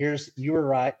you were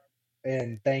right,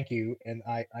 and thank you. And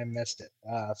I missed it.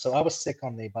 So I was sick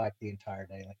on the bike the entire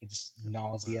day, like it just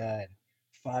Wow. nausea and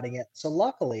fighting it. So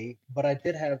luckily, but I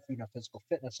did have, physical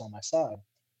fitness on my side.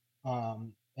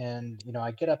 And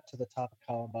I get up to the top of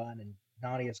Columbine, and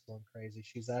Nadia's going crazy.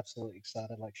 She's absolutely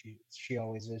excited, like she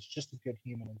always is. Just a good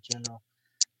human in general.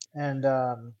 And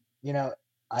you know,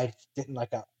 I didn't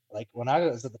like when I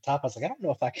was at the top. I was like, I don't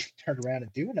know if I can turn around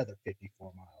and do another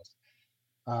 54 miles.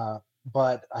 Uh,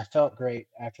 but I felt great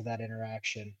after that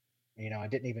interaction. I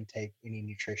didn't even take any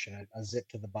nutrition. I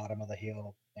zipped to the bottom of the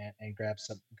hill and grabbed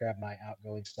my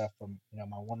outgoing stuff from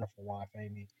my wonderful wife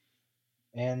Amy.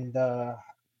 And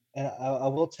I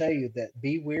will tell you that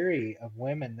be wary of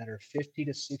women that are 50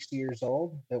 to 60 years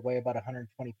old that weigh about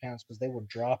 120 pounds, because they will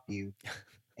drop you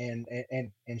and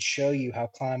show you how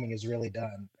climbing is really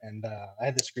done. And I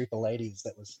had this group of ladies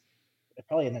that was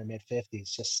probably in their mid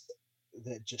 50s, just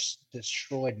that just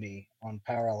destroyed me on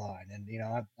power line. And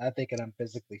I'm thinking I'm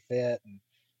physically fit, and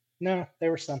no, they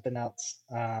were something else.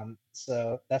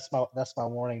 So that's my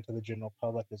warning to the general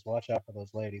public: is watch out for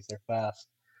those ladies. They're fast.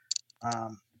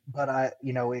 But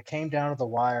it came down to the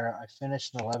wire. I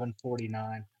finished in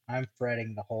 11:49. I'm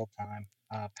fretting the whole time.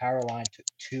 Power line took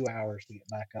 2 hours to get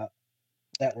back up.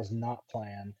 That was not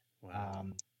planned. Wow.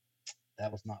 Um,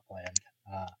 that was not planned.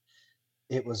 Uh,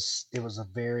 it was a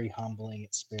very humbling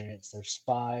experience. There's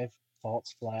 5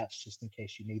 false flats, just in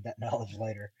case you need that knowledge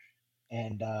later,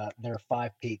 and there are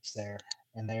 5 peaks there,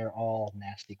 and they are all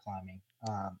nasty climbing.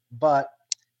 But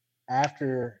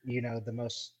after the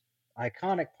most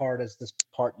iconic part is this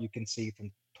part you can see from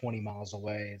 20 miles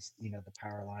away is the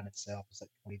power line itself is at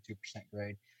 22%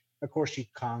 grade. Of course you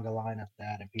conga line up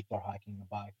that and people are hiking the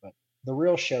bike, but the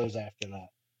real shows after that.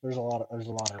 There's a lot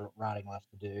of riding left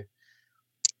to do.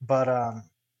 But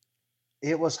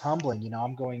it was humbling.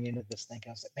 I'm going into this thing, I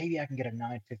was like, maybe I can get a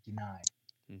 9:59.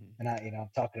 Mm-hmm. And I'm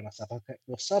talking to myself, okay,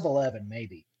 well, sub 11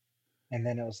 maybe. And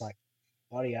then it was like,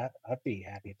 buddy, I'd be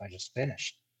happy if I just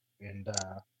finished. And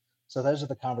so those are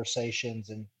the conversations.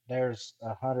 And there's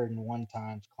 101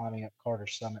 times climbing up Carter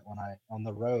Summit when on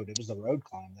the road. It was the road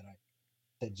climb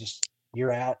that just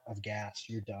you're out of gas,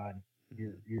 you're done,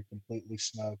 Mm-hmm. you're completely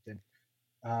smoked. And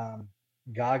um,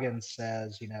 Goggins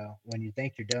says, when you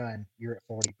think you're done, you're at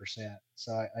 40%.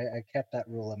 So I kept that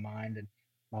rule in mind, and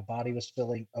my body was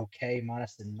feeling okay,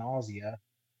 minus the nausea.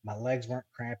 My legs weren't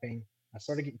cramping. I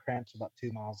started getting cramps about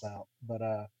 2 miles out, but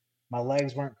my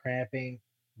legs weren't cramping.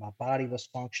 My body was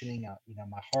functioning.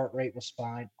 My heart rate was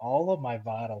fine. All of my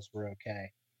vitals were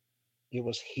okay. It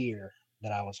was here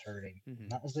that I was hurting, Mm-hmm.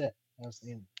 and that was it.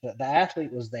 The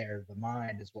athlete was there. The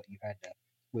mind is what you had to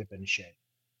whip into shape.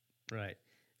 Right.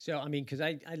 So I mean, because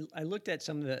I looked at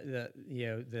some of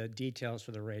the details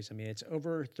for the race. I mean, it's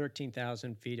over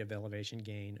 13,000 feet of elevation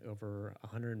gain over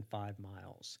 105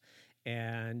 miles,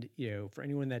 and for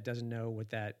anyone that doesn't know what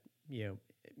that you know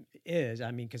is,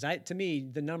 I mean, because to me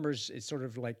the numbers, it's sort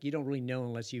of like you don't really know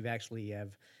unless you've actually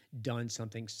have done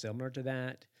something similar to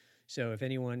that. So if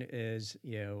anyone is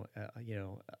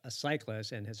a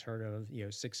cyclist and has heard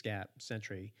of six gap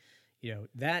century,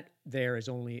 that there is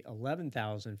only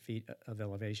 11,000 feet of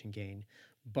elevation gain,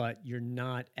 but you're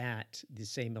not at the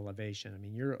same elevation. I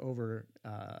mean, you're over,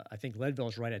 I think Leadville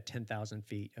is right at 10,000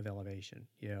 feet of elevation,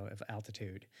 of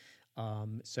altitude.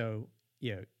 So,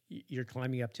 you're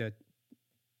climbing up to,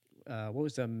 what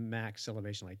was the max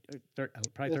elevation like?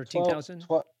 Probably It's 12, 13,000,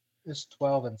 12, it's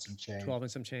 12 and some change, 12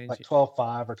 and some change. like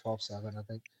 12.5 or 12.7, I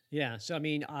think. Yeah. So, I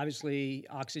mean, obviously,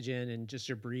 oxygen and just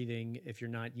your breathing, if you're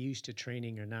not used to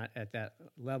training or not at that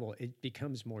level, it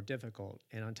becomes more difficult.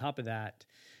 And on top of that,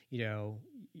 you know,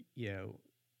 you know,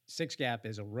 six gap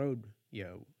is a road,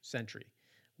 century,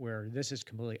 where this is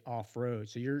completely off road.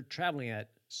 So you're traveling at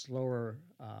slower,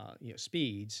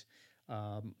 speeds.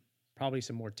 Um, Probably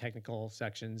some more technical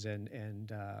sections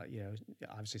and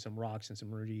obviously some rocks and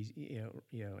some rooty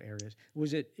areas.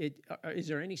 Was is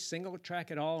there any single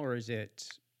track at all, or is it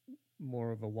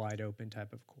more of a wide open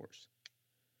type of course?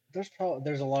 There's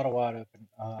a lot of wide open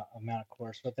amount of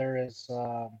course, but there is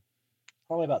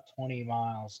probably about 20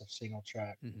 miles of single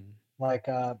track. Mm-hmm. Like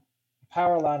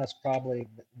power line is probably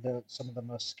some of the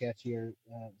most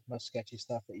sketchy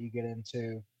stuff that you get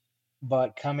into.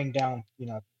 But coming down,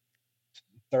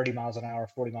 30 miles an hour,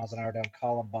 40 miles an hour down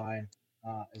Columbine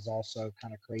is also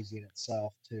kind of crazy in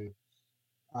itself too.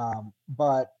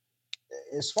 But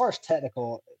as far as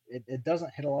technical, it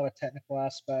doesn't hit a lot of technical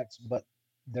aspects, but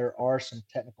there are some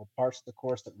technical parts of the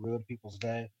course that ruin people's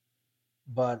day.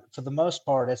 But for the most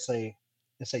part, it's a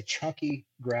chunky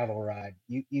gravel ride.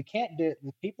 You can't do it.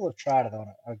 People have tried it on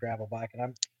a gravel bike,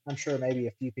 and I'm sure maybe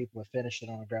a few people have finished it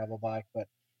on a gravel bike, but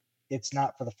it's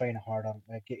not for the faint of heart.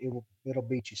 Like it'll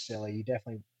beat you silly. You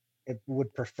definitely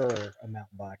would prefer a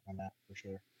mountain bike on that for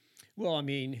sure. Well, I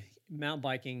mean, mountain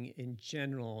biking in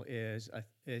general is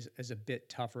a bit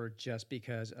tougher just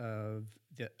because of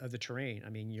the terrain. I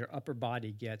mean, your upper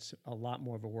body gets a lot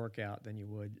more of a workout than you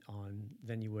would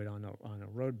on a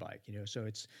road bike. So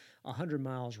it's 100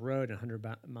 miles road and 100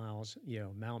 miles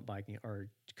mountain biking are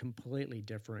completely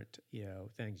different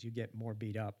things. You get more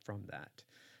beat up from that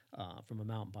from a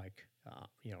mountain bike.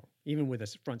 Even with a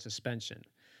front suspension.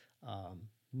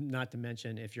 Not to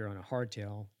mention if you're on a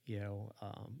hardtail,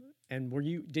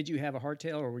 and did you have a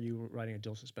hardtail or were you riding a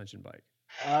dual suspension bike?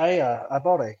 I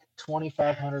bought a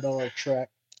 $2,500 Trek,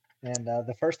 and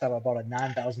the first time I bought a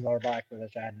 $9,000 bike,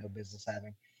 which I had no business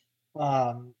having.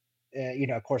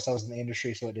 Of course, I was in the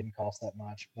industry, so it didn't cost that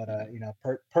much. But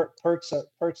Mm-hmm.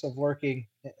 perks of working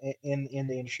in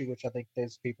the industry, which I think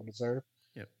those people deserve.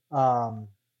 Yep. Um,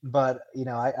 but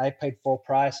I paid full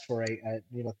price for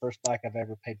the first bike I've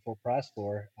ever paid full price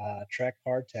for, Trek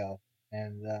Hardtail,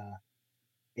 and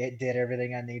it did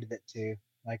everything I needed it to.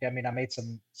 Like, I mean, I made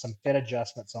some fit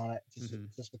adjustments on it Mm-hmm.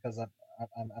 just because I'm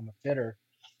a fitter,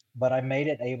 but I made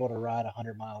it able to ride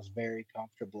 100 miles very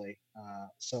comfortably.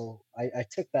 So I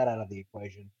took that out of the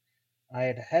equation.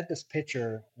 I had this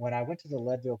picture when I went to the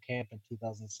Leadville camp in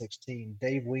 2016.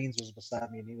 Dave Weens was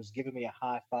beside me, and he was giving me a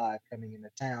high five coming into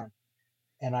town.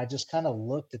 And I just kind of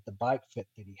looked at the bike fit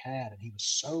that he had, and he was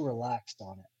so relaxed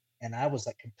on it. And I was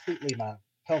like my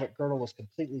pelvic girdle was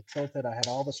completely tilted. I had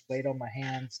all this weight on my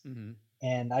hands, Mm-hmm.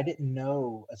 and I didn't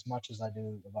know as much as I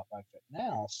do about bike fit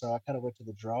now. So I kind of went to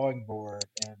the drawing board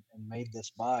and made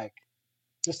this bike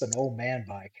just an old man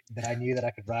bike that I knew that I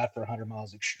could ride for 100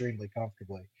 miles extremely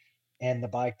comfortably. And the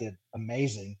bike did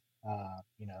amazing.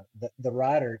 The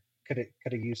rider could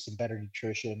have used some better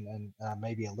nutrition and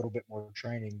maybe a little bit more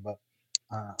training, but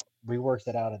uh, we worked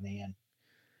it out in the end.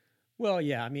 Well,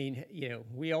 yeah, I mean,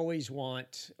 we always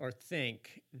want or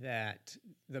think that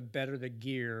the better the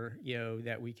gear,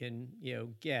 that we can,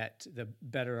 get, the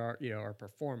better our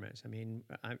performance. I mean,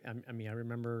 I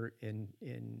remember in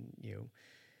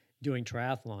doing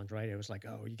triathlons, right? It was like,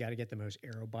 oh, you got to get the most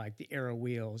aero bike, the aero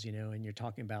wheels, and you're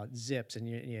talking about zips and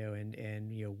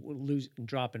lose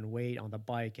dropping weight on the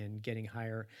bike and getting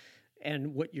higher.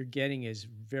 And what you're getting is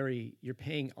you're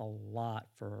paying a lot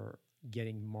for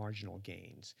getting marginal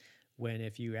gains. When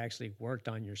if you actually worked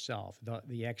on yourself,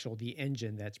 the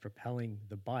engine that's propelling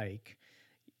the bike,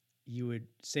 you would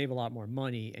save a lot more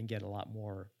money and get a lot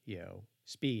more,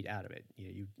 speed out of it.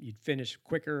 You'd finish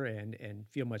quicker and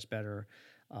feel much better.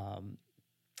 Um,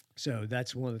 so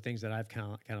that's one of the things that I've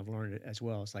kind of learned as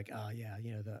well. It's like, oh yeah,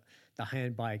 the high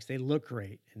end bikes, they look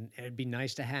great and it'd be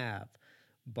nice to have,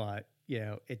 but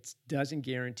it doesn't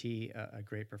guarantee a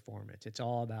great performance. It's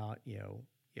all about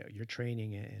your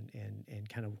training and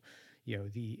kind of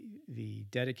the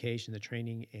dedication, the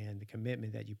training, and the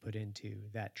commitment that you put into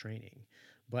that training.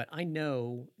 But I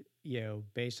know,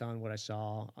 based on what I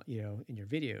saw, in your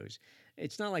videos,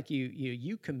 it's not like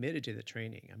you committed to the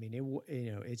training. I mean,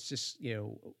 it's just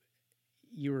you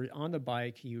were on the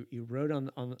bike, you rode on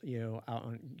out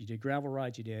on, you did gravel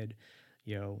rides, you did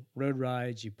road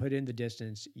rides, you put in the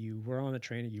distance, you were on a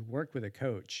trainer, you worked with a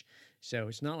coach. So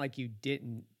it's not like you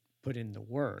didn't put in the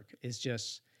work. It's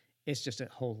just a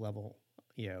whole level.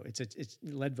 It's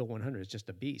Leadville 100. It's just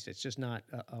a beast. It's just not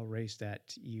a race that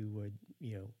you would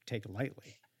take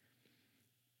lightly.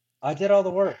 I did all the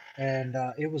work, and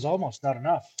it was almost not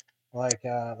enough. Like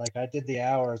I did the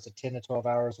hours, the 10 to 12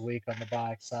 hours a week on the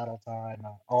bike, saddle time,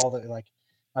 all the like.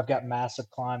 I've got massive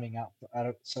climbing out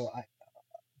of, so I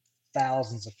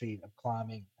thousands of feet of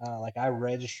climbing. Like I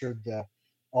registered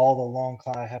all the long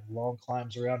climb. I have long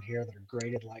climbs around here that are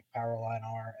graded like Powerline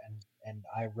are, and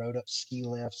I rode up ski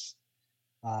lifts.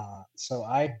 So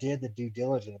I did the due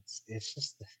diligence. It's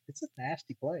just it's a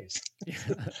nasty place.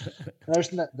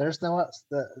 There's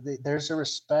a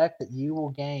respect that you will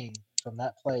gain from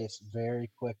that place very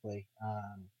quickly,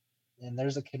 and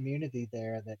there's a community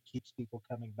there that keeps people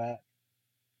coming back.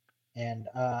 And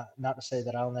not to say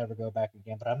that I'll never go back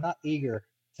again, but I'm not eager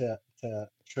to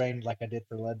train like I did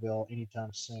for Leadville anytime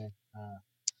soon.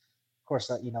 Of course,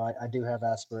 I do have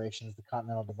aspirations. The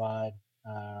Continental Divide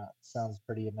sounds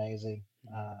pretty amazing.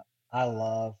 I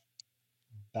love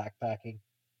backpacking.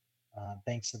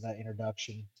 Thanks to that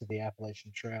introduction to the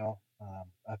Appalachian Trail,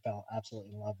 I fell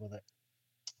absolutely in love with it.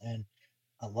 And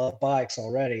I love bikes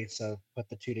already, so put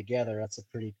the two together, that's a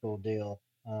pretty cool deal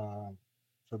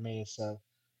for me. So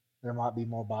there might be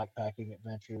more bikepacking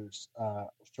adventures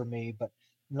for me. But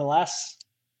in the last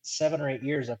 7 or 8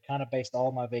 years, I've kind of based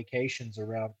all my vacations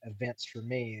around events for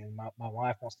me. And my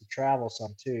wife wants to travel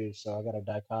some too. So I got a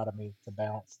dichotomy to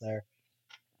balance there.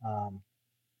 Um,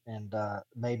 and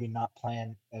maybe not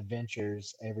plan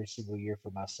adventures every single year for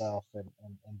myself and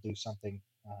do something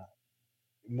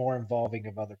more involving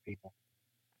of other people.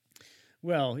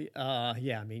 Well,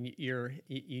 yeah. I mean, you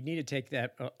need to take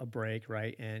that a break,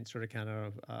 right, and sort of kind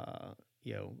of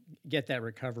you know get that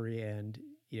recovery. And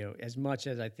as much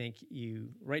as I think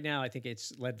right now, I think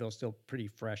it's Leadville still pretty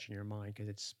fresh in your mind because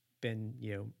it's been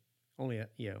only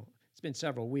it's been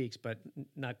several weeks, but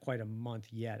not quite a month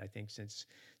yet. I think since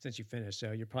you finished,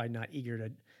 so you're probably not eager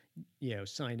to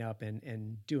sign up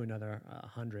and do another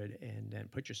 100 and then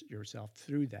put yourself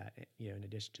through that, in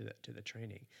addition to the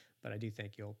training. But I do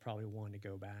think you'll probably want to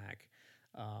go back.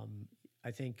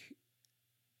 I think,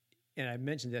 and I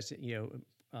mentioned this,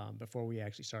 before we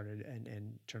actually started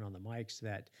and turn on the mics,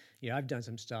 that I've done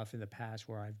some stuff in the past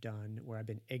where I've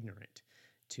been ignorant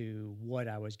to what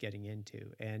I was getting into.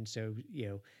 And so,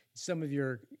 some of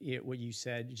what you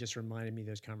said just reminded me of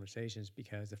those conversations,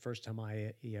 because the first time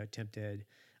I attempted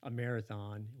a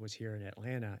marathon was here in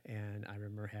Atlanta. And I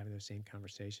remember having those same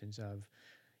conversations of,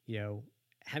 you know,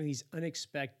 having these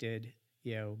unexpected,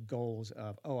 goals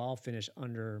of, oh, I'll finish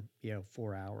under,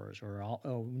 4 hours, or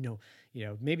oh, no,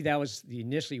 maybe that was the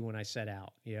initially when I set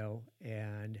out,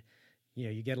 and,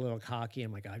 you get a little cocky.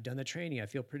 I'm like, I've done the training. I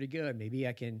feel pretty good. Maybe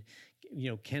I can,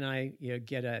 can I,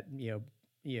 get a,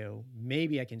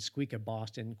 maybe I can squeak a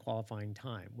Boston qualifying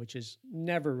time, which is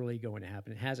never really going to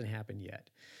happen. It hasn't happened yet.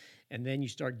 And then you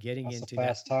start getting That's a into that.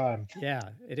 fast time. Yeah,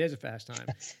 it is a fast time.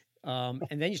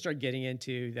 And then you start getting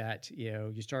into that,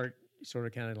 you start sort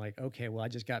of kind of like, okay, well, I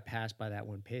just got passed by that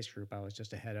one pace group I was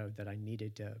just ahead of that I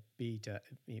needed to be to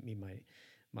meet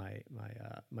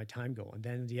my time goal. And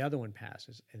then the other one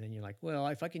passes. And then you're like, well,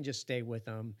 if I can just stay with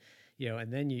them,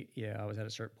 and then I was at a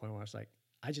certain point where I was like,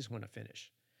 I just want to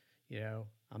finish.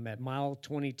 I'm at mile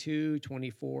 22,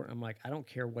 24. I'm like, I don't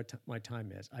care what my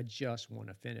time is. I just want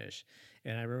to finish.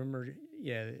 And I remember,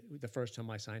 the first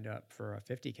time I signed up for a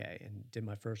 50K and did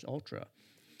my first ultra.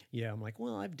 I'm like,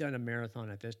 well, I've done a marathon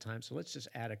at this time, so let's just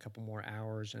add a couple more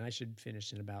hours, and I should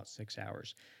finish in about 6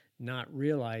 hours. not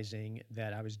realizing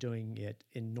that I was doing it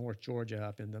in North Georgia,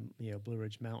 up in the Blue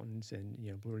Ridge Mountains, and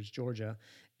Blue Ridge, Georgia,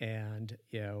 and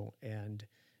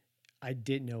I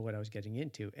didn't know what I was getting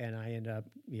into, and I ended up,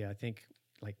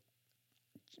 like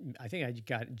I think I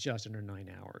got just under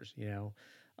 9 hours,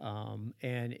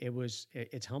 and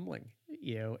it's humbling,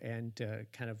 and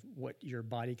kind of what your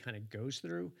body kind of goes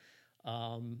through,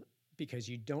 because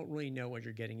you don't really know what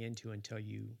you're getting into until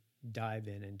you dive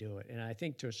in and do it. And I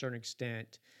think to a certain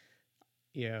extent,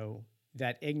 you know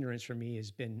that ignorance for me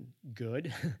has been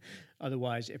good.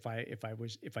 Otherwise, if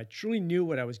I truly knew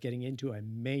what I was getting into, I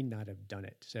may not have done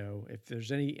it. So if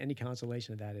there's any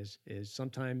consolation of that, is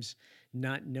sometimes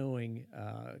not knowing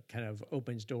kind of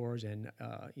opens doors, and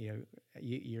you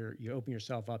open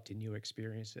yourself up to new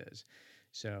experiences.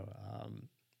 So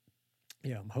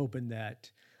I'm hoping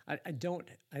that I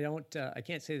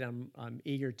can't say that I'm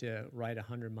eager to ride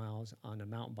 100 miles on a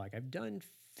mountain bike. I've done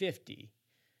 50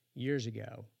 years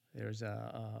ago. There's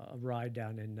a ride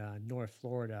down in North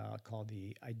Florida called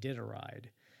the Iditarod,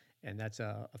 and that's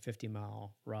a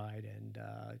 50-mile ride. And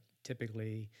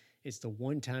typically, it's the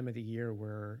one time of the year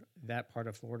where that part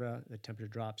of Florida, the temperature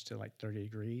drops to like 30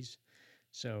 degrees.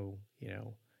 So,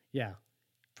 yeah,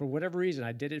 for whatever reason,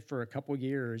 I did it for a couple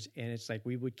years, and it's like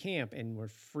we would camp and we're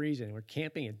freezing. We're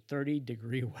camping in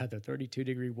 30-degree weather,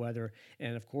 32-degree weather,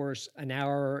 and of course, an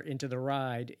hour into the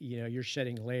ride, you're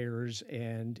shedding layers,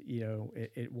 and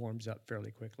it warms up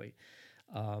fairly quickly.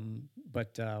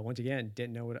 But once again,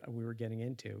 didn't know what we were getting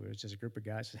into. It was just a group of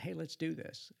guys said, "Hey, let's do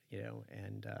this,"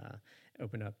 and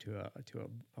open up to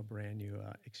a brand new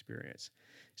experience.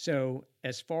 So,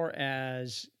 as far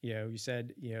as you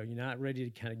said, you're not ready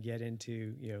to kind of get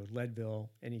into Leadville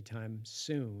anytime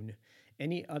soon.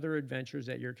 Any other adventures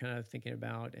that you're kind of thinking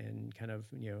about and kind of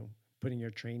putting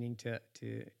your training to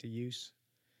use?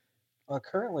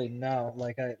 Currently, no.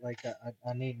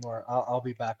 I need more. I'll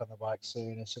be back on the bike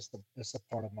soon. It's a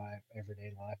part of my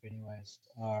everyday life, anyways,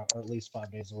 or at least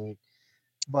 5 days a week.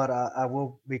 But I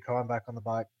will be coming back on the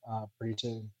bike pretty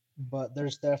soon. But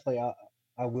there's definitely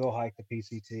I will hike the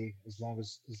PCT as long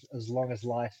as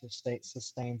life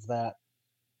sustains that.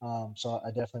 So I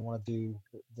definitely want to do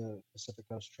the Pacific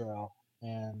Coast Trail,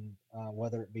 and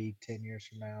whether it be 10 years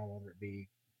from now, whether it be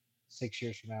 6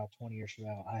 years from now, 20 years from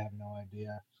now, I have no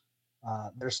idea.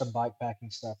 There's some bike packing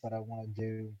stuff that I want to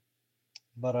do,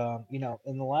 but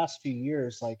in the last few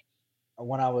years, like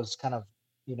when I was kind of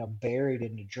buried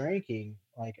into drinking,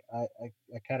 like I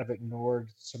kind of ignored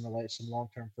some long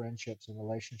term friendships and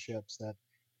relationships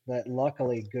that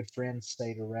luckily good friends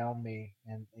stayed around me,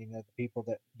 and the people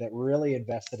that really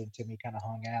invested into me kind of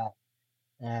hung out,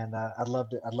 and I'd love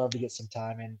to get some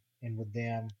time in with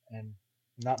them and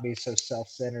not be so self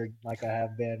centered like I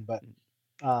have been, but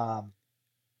um,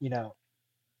 you know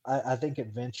I think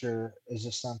adventure is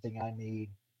just something I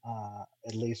need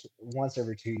at least once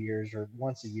every 2 years or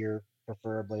once a year,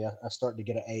 preferably. I start to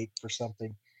get an ache for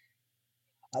something.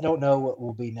 I don't know what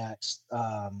will be next.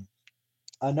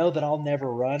 I know that I'll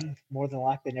never run, more than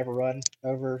likely, never run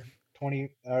over 20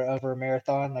 or over a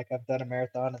marathon. Like I've done a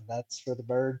marathon, and that's for the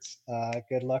birds.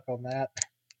 Good luck on that.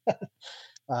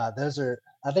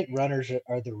 I think runners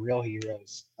are the real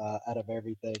heroes out of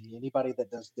everything. Anybody that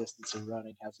does distance and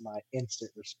running has my instant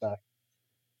respect.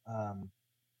 Um,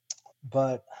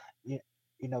 but you,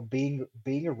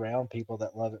 being around people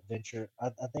that love adventure,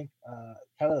 I think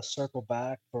kind of circle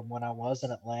back from when I was in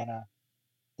Atlanta.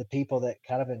 The people that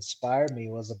kind of inspired me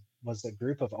was a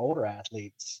group of older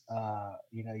athletes.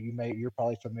 You're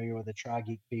probably familiar with the Tri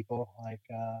Geek people, like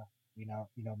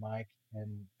Mike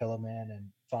and Pillaman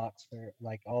and Fox,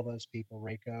 like all those people,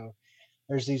 Rako.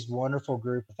 There's these wonderful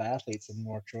group of athletes in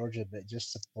North Georgia that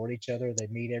just support each other. They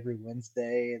meet every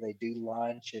Wednesday. They do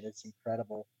lunch, and it's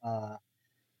incredible.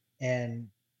 And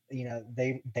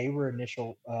they were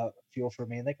initial fuel for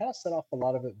me, and they kind of set off a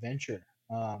lot of adventure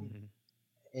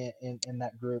Mm-hmm. in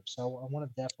that group. So I want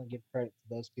to definitely give credit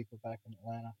to those people back in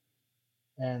Atlanta.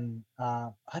 And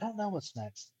I don't know what's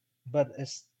next, but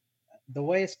it's the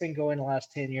way it's been going the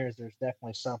last 10 years. There's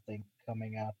definitely something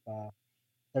coming up.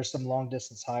 There's some long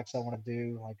distance hikes I want to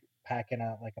do, like packing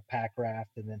out like a pack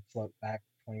raft and then float back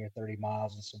 20 or 30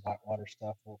 miles and some whitewater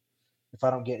stuff. Well, if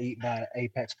I don't get eaten by an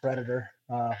apex predator,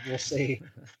 we'll see.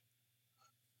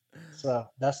 So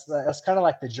that's kind of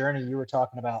like the journey you were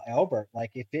talking about, Albert.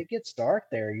 Like if it gets dark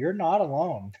there, you're not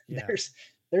alone. Yeah.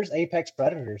 There's apex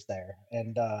predators there,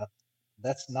 and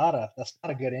that's not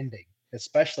a good ending,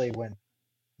 especially when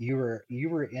you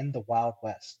were in the Wild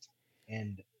West,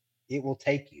 and it will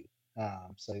take you.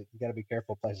 So you got to be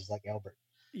careful places like Albert.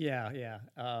 Yeah.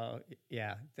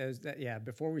 Yeah.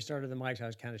 Before we started the mics, I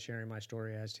was kind of sharing my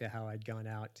story as to how I'd gone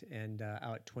out and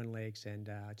out at Twin Lakes and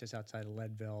just outside of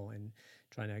Leadville and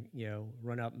trying to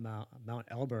run up Mount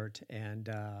Elbert and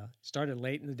started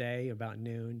late in the day about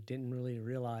noon. Didn't really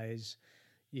realize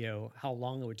how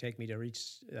long it would take me to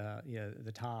reach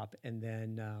the top, and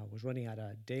then was running out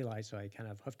of daylight, so I kind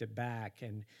of hoofed it back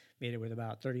and made it with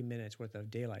about 30 minutes worth of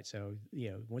daylight. So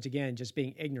once again, just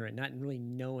being ignorant, not really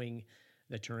knowing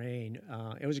the terrain.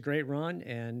 It was a great run,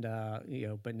 and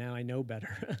but now I know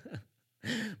better.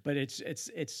 But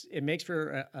it makes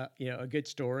for a good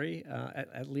story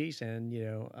at least, and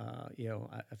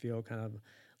I feel kind of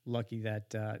lucky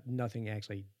that nothing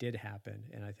actually did happen,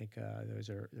 and I think those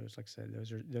like I said,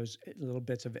 those little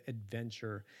bits of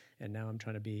adventure, and now I'm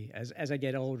trying to be as I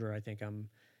get older. I think I'm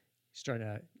starting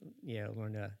to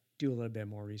learn to do a little bit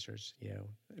more research.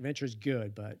 Adventure is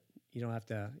good, but you don't have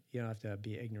to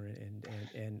be ignorant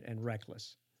and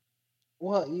reckless.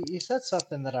 Well, you said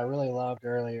something that I really loved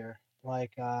earlier,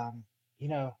 like you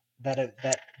know that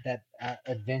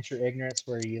adventure ignorance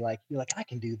where you're like I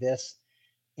can do this,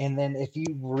 and then if you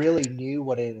really knew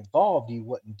what it involved, you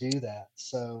wouldn't do that.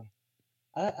 So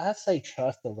I say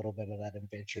trust a little bit of that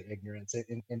adventure ignorance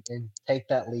and take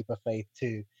that leap of faith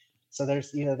too. So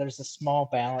there's a small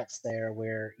balance there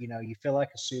where you feel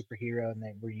like a superhero and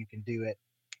then where you can do it,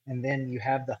 and then you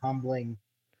have the humbling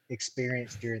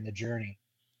experience during the journey.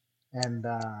 And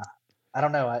I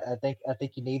don't know. I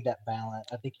think you need that balance.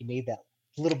 I think you need that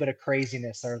little bit of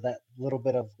craziness or that little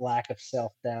bit of lack of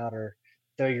self doubt or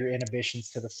throw your inhibitions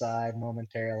to the side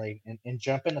momentarily and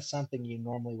jump into something you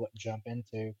normally wouldn't jump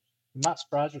into. You might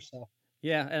surprise yourself.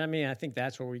 Yeah, and I mean, I think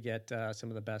that's where we get some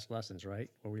of the best lessons, right?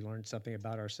 Where we learn something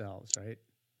about ourselves, right?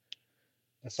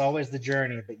 It's always the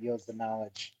journey that yields the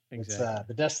knowledge. It's Exactly.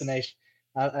 the destination.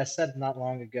 I said not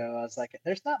long ago. I was like,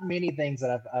 there's not many things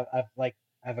that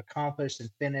I've accomplished and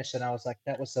finished, and I was like,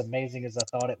 that was amazing as I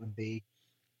thought it would be.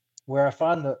 Where I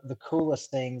find the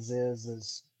coolest things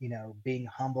is being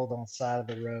humbled on the side of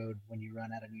the road when you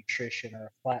run out of nutrition or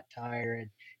a flat tire and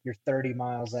you're 30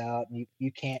 miles out and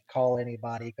you can't call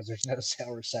anybody because there's no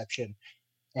cell reception.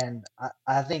 And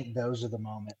I think those are the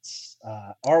moments,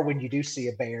 or when you do see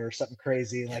a bear or something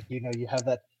crazy, like you have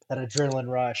that adrenaline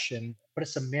rush, and but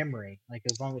it's a memory. Like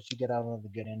as long as you get out of the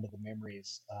good end of the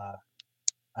memories,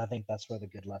 I think that's where the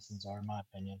good lessons are, in my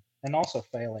opinion. And also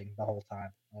failing the whole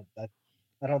time.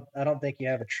 I don't think you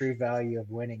have a true value of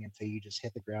winning until you just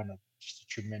hit the ground just a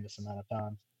tremendous amount of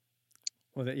times.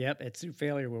 Well, yep, it's through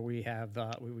failure where we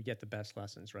get the best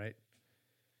lessons, right?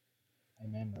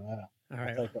 Amen to that. All I'll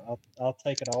right. take it. I'll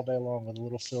take it all day long with a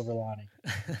little silver lining.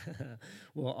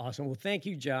 Well, awesome. Well, thank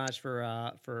you, Josh,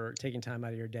 for taking time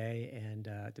out of your day and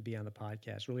to be on the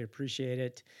podcast. Really appreciate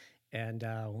it. And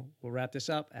we'll wrap this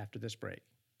up after this break.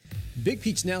 Big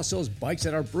Pete's now sells bikes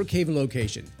at our Brookhaven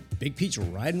location. Big Pete's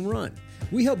Ride and Run.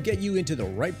 We help get you into the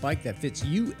right bike that fits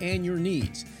you and your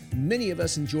needs. Many of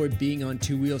us enjoy being on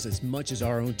two wheels as much as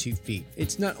our own 2 feet.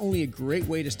 It's not only a great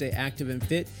way to stay active and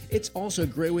fit, it's also a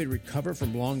great way to recover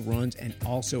from long runs and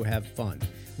also have fun.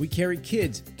 We carry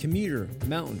kids, commuter,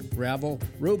 mountain, gravel,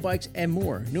 road bikes, and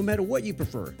more, no matter what you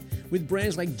prefer. With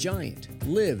brands like Giant,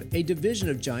 Live, a division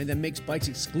of Giant that makes bikes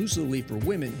exclusively for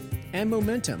women, and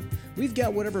Momentum, we've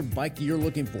got whatever bike you're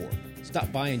looking for.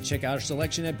 Stop by and check out our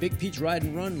selection at Big Pete's Ride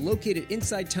and Run, located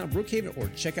inside town Brookhaven, or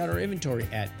check out our inventory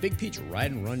at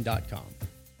bigpeachrideandrun.com.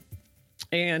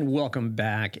 And welcome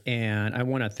back. And I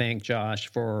want to thank Josh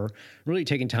for really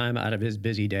taking time out of his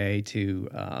busy day to,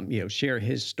 share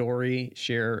his story,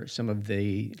 share some of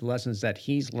the lessons that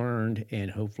he's learned, and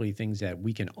hopefully things that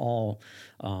we can all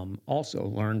also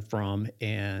learn from,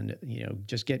 and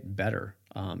just get better.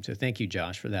 So thank you,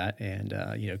 Josh, for that,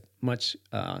 and much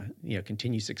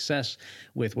continued success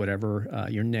with whatever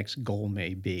your next goal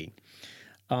may be.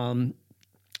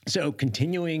 So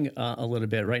continuing a little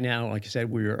bit right now, like I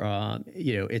said, we're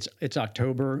it's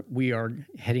October. We are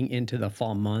heading into the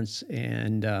fall months,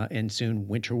 and soon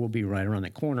winter will be right around the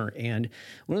corner. And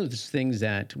one of the things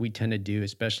that we tend to do,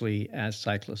 especially as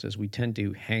cyclists, is we tend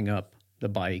to hang up the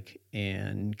bike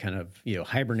and kind of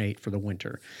hibernate for the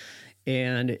winter.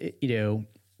 And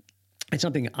it's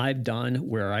something I've done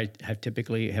where I have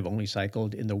typically have only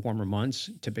cycled in the warmer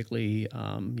months. Typically,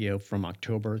 from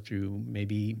October through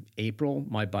maybe April,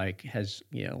 my bike has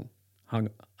been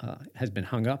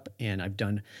hung up, and I've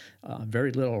done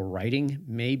very little riding.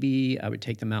 Maybe I would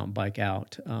take the mountain bike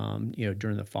out,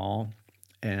 during the fall,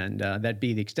 And that'd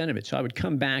be the extent of it. So I would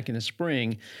come back in the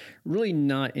spring, really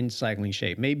not in cycling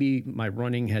shape. Maybe my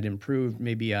running had improved.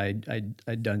 Maybe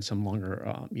I'd done some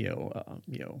longer,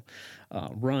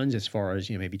 runs as far as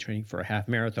maybe training for a half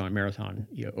marathon,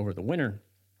 over the winter.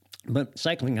 But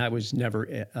cycling, I was never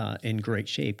in great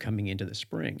shape coming into the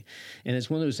spring. And it's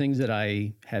one of those things that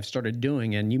I have started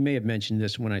doing. And you may have mentioned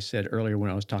this when I said earlier when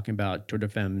I was talking about Tour de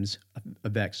Femmes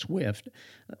avec Zwift.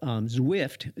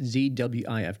 Zwift,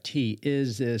 Z-W-I-F-T,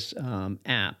 is this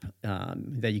app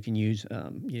that you can use,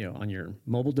 on your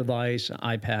mobile device,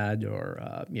 iPad,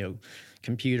 or,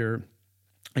 computer,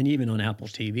 and even on Apple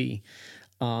TV,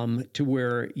 to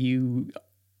where you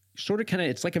sort of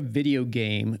it's like a video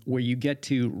game where you get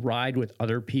to ride with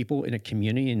other people in a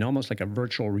community in almost like a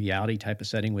virtual reality type of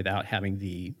setting without having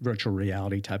the virtual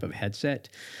reality type of headset.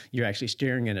 You're actually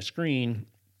staring at a screen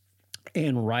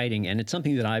and riding. And it's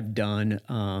something that I've done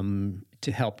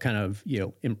to help kind of,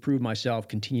 improve myself,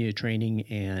 continue training.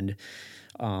 And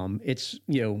it's,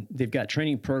 they've got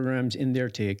training programs in there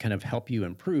to kind of help you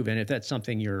improve. And if that's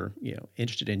something you're,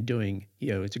 interested in doing,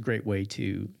 it's a great way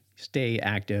to stay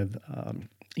active,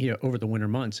 over the winter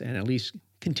months and at least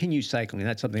continue cycling.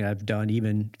 That's something I've done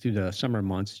even through the summer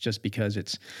months, just because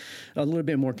it's a little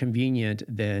bit more convenient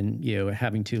than,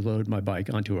 having to load my bike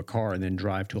onto a car and then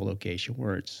drive to a location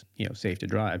where it's, safe to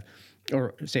drive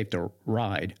or safe to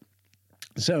ride.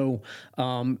 So,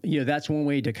 that's one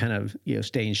way to kind of,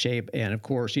 stay in shape. And of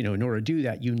course, in order to do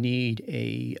that, you need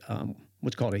a,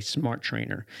 what's called a smart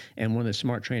trainer. And one of the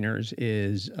smart trainers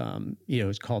is,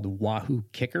 it's called the Wahoo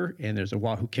Kicker, and there's a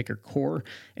Wahoo Kicker Core.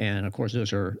 And of course,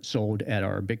 those are sold at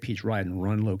our Big Peach Ride and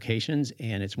Run locations.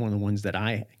 And it's one of the ones that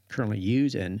I currently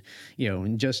use. And,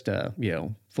 and just,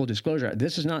 full disclosure,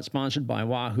 this is not sponsored by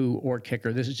Wahoo or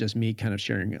Kicker. This is just me kind of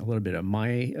sharing a little bit of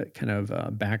my kind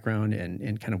of background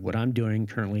and kind of what I'm doing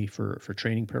currently for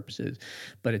training purposes.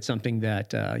 But it's something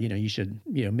that, you should,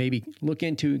 maybe look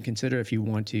into and consider if you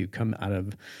want to come out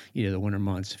of, the winter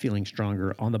months feeling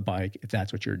stronger on the bike, if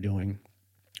that's what you're doing.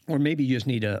 Or maybe you just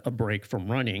need a break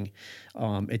from running.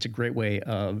 It's a great way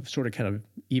of sort of kind of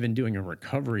even doing a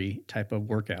recovery type of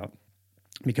workout,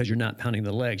 because you're not pounding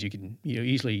the legs. You can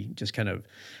easily just kind of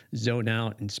zone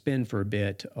out and spin for a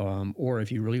bit. Or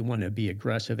if you really want to be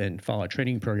aggressive and follow a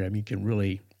training program, you can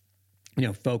really,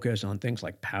 focus on things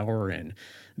like power and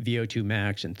VO2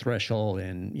 max and threshold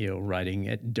and, riding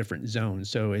at different zones.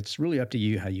 So it's really up to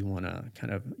you how you want to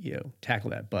kind of, tackle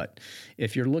that. But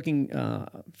if you're looking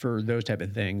for those type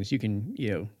of things, you can,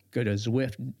 go to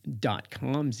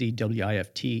Zwift.com,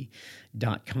 ZWIFT.com,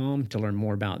 to learn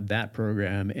more about that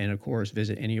program. And of course,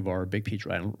 visit any of our Big Peach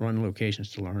Ride and Run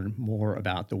locations to learn more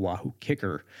about the Wahoo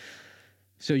Kicker,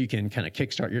 so you can kind of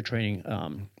kickstart your training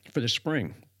for the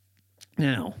spring.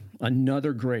 Now,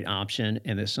 another great option,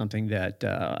 and it's something that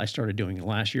I started doing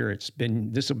last year.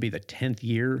 This will be the 10th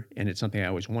year, and it's something I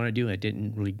always want to do. I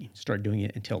didn't really start doing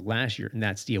it until last year, and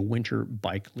that's the Winter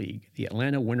Bike League, the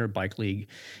Atlanta Winter Bike League.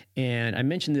 And I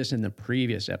mentioned this in the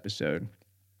previous episode,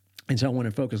 and so I want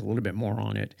to focus a little bit more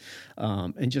on it,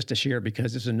 and just to share,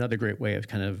 because this is another great way of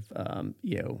kind of,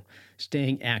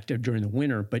 staying active during the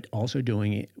winter, but also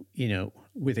doing it,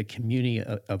 with a community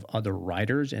of other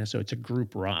riders. And so it's a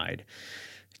group ride.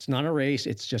 It's not a race.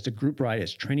 It's just a group ride.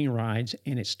 It's training rides,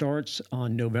 and it starts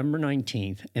on November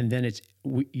 19th, and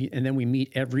then we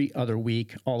meet every other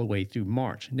week all the way through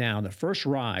March. Now, the first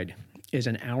ride is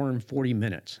an hour and 40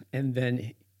 minutes, and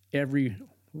then every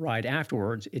ride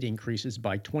afterwards, it increases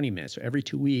by 20 minutes. So every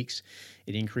 2 weeks,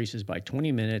 it increases by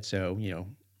 20 minutes. So,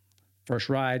 first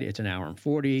ride, it's an hour and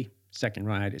 40. Second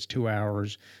ride is 2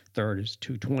 hours. Third is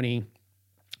 2:20.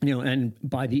 And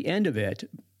by the end of it,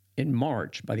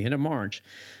 by the end of March,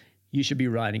 you should be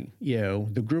riding,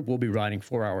 the group will be riding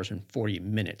 4 hours and 40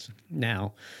 minutes.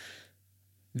 Now,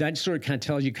 that sort of kind of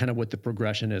tells you kind of what the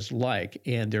progression is like.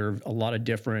 And there are a lot of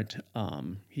different,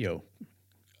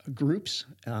 groups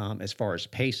as far as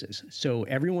paces. So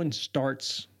everyone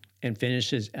starts and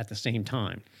finishes at the same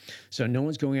time. So no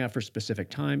one's going out for a specific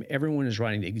time. Everyone is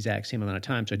riding the exact same amount of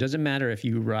time. So it doesn't matter if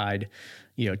you ride,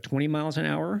 20 miles an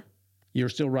hour, you're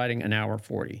still riding an hour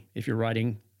 40. If you're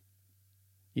riding,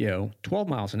 12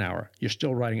 miles an hour, you're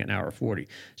still riding an hour 40.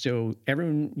 So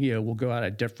everyone, will go out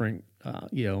at different,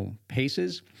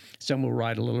 paces. Some will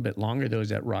ride a little bit longer. Those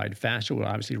that ride faster will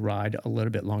obviously ride a little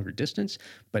bit longer distance,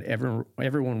 but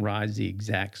everyone rides the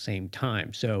exact same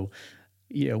time. So,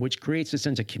 which creates a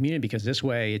sense of community, because this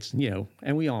way it's,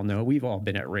 and we all know, we've all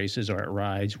been at races or at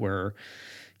rides where,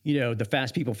 the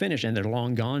fast people finish and they're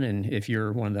long gone. And if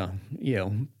you're one of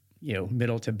the,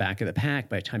 middle to back of the pack.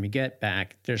 By the time you get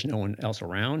back, there's no one else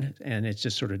around, and it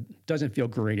just sort of doesn't feel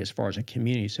great as far as a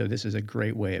community. So this is a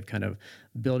great way of kind of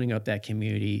building up that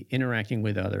community, interacting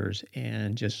with others,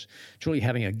 and just truly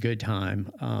having a good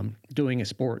time doing a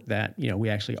sport that we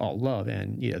actually all love.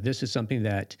 And this is something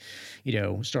that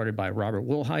started by Robert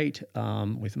Wilhite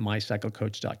with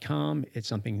mycyclecoach.com. It's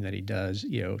something that he does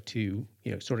to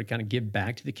sort of kind of give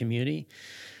back to the community.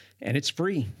 And it's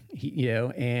free,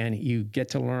 and you get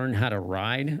to learn how to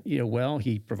ride, well.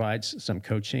 He provides some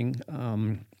coaching,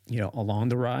 along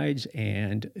the rides,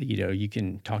 and, you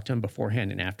can talk to him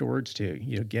beforehand and afterwards to,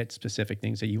 get specific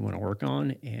things that you want to work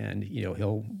on. And,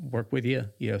 he'll work with you,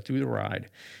 through the ride.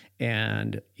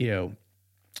 And,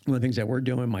 one of the things that we're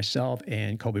doing, myself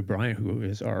and Colby Bryant, who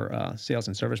is our sales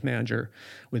and service manager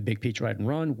with Big Peach Ride and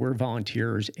Run, we're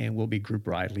volunteers and we'll be group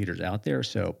ride leaders out there.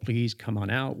 So please come on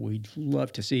out. We'd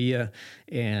love to see you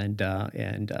and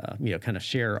kind of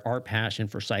share our passion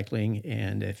for cycling.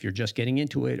 And if you're just getting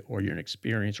into it or you're an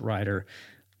experienced rider,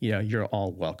 you're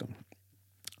all welcome.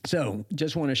 So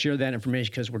just want to share that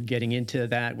information because we're getting into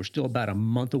that. We're still about a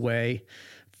month away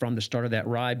from the start of that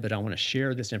ride, but I want to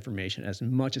share this information as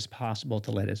much as possible to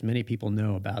let as many people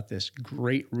know about this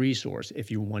great resource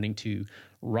if you're wanting to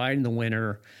ride in the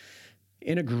winter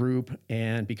in a group.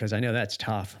 And because I know that's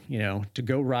tough, to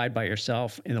go ride by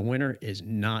yourself in the winter is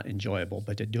not enjoyable,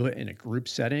 but to do it in a group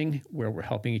setting where we're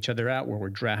helping each other out, where we're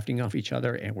drafting off each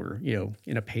other and we're,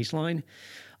 in a pace line,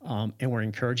 and we're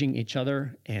encouraging each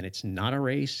other, and it's not a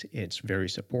race. It's very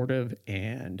supportive.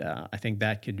 And I think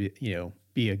that could,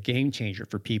 be a game changer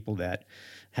for people that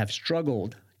have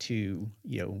struggled to,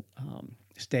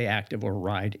 stay active or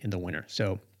ride in the winter.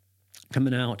 So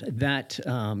coming out that,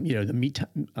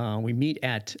 we meet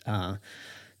at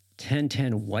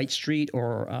 1010 White Street,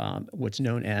 or what's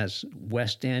known as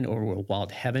West End, or where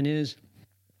Wild Heaven is,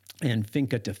 and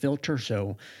Finca to Filter.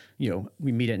 So,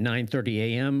 we meet at 9:30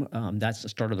 a.m. That's the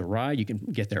start of the ride. You can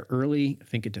get there early.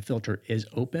 Finca to Filter is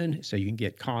open, so you can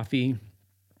get coffee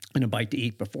and a bite to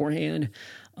eat beforehand.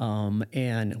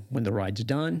 And when the ride's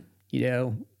done,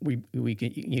 you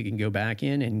can go back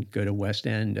in and go to West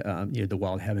End, the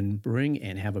Wild Heaven Brewing,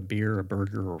 and have a beer, a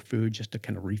burger, or food just to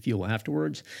kind of refuel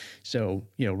afterwards. So,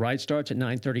 ride starts at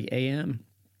 9:30 a.m.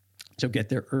 So get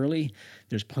there early.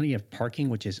 There's plenty of parking,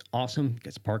 which is awesome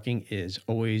because parking is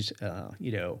always,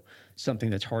 something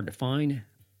that's hard to find.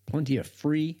 Plenty of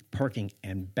free parking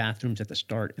and bathrooms at the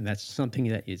start, and that's something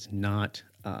that is not.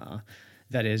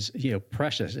 That is,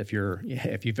 precious if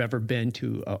you've ever been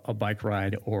to a bike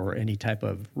ride or any type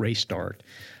of race start.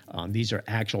 These are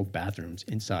actual bathrooms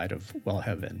inside of Wild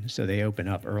Heaven, so they open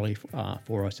up early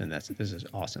for us, and this is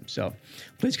awesome. So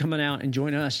please come on out and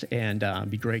join us, and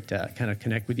be great to kind of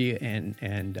connect with you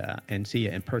and see you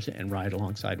in person and ride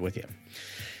alongside with you.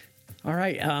 All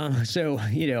right. So,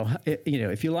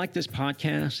 if you like this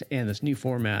podcast and this new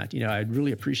format, I'd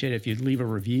really appreciate it if you'd leave a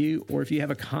review, or if you have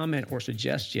a comment or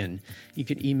suggestion, you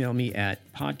can email me at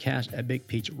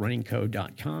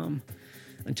podcast@bigpeachrunningco.com.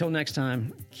 Until next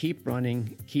time, keep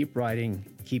running, keep riding,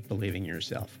 keep believing in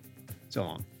yourself. So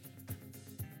long.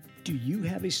 Do you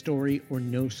have a story or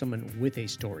know someone with a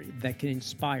story that can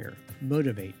inspire,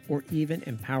 motivate, or even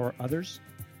empower others?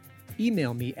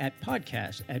 Email me at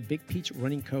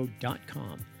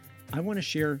podcast@bigpeachrunningco.com. I want to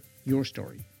share your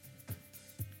story.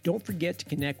 Don't forget to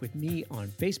connect with me on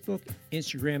Facebook,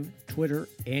 Instagram, Twitter,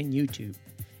 and YouTube.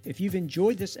 If you've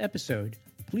enjoyed this episode,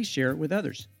 please share it with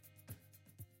others.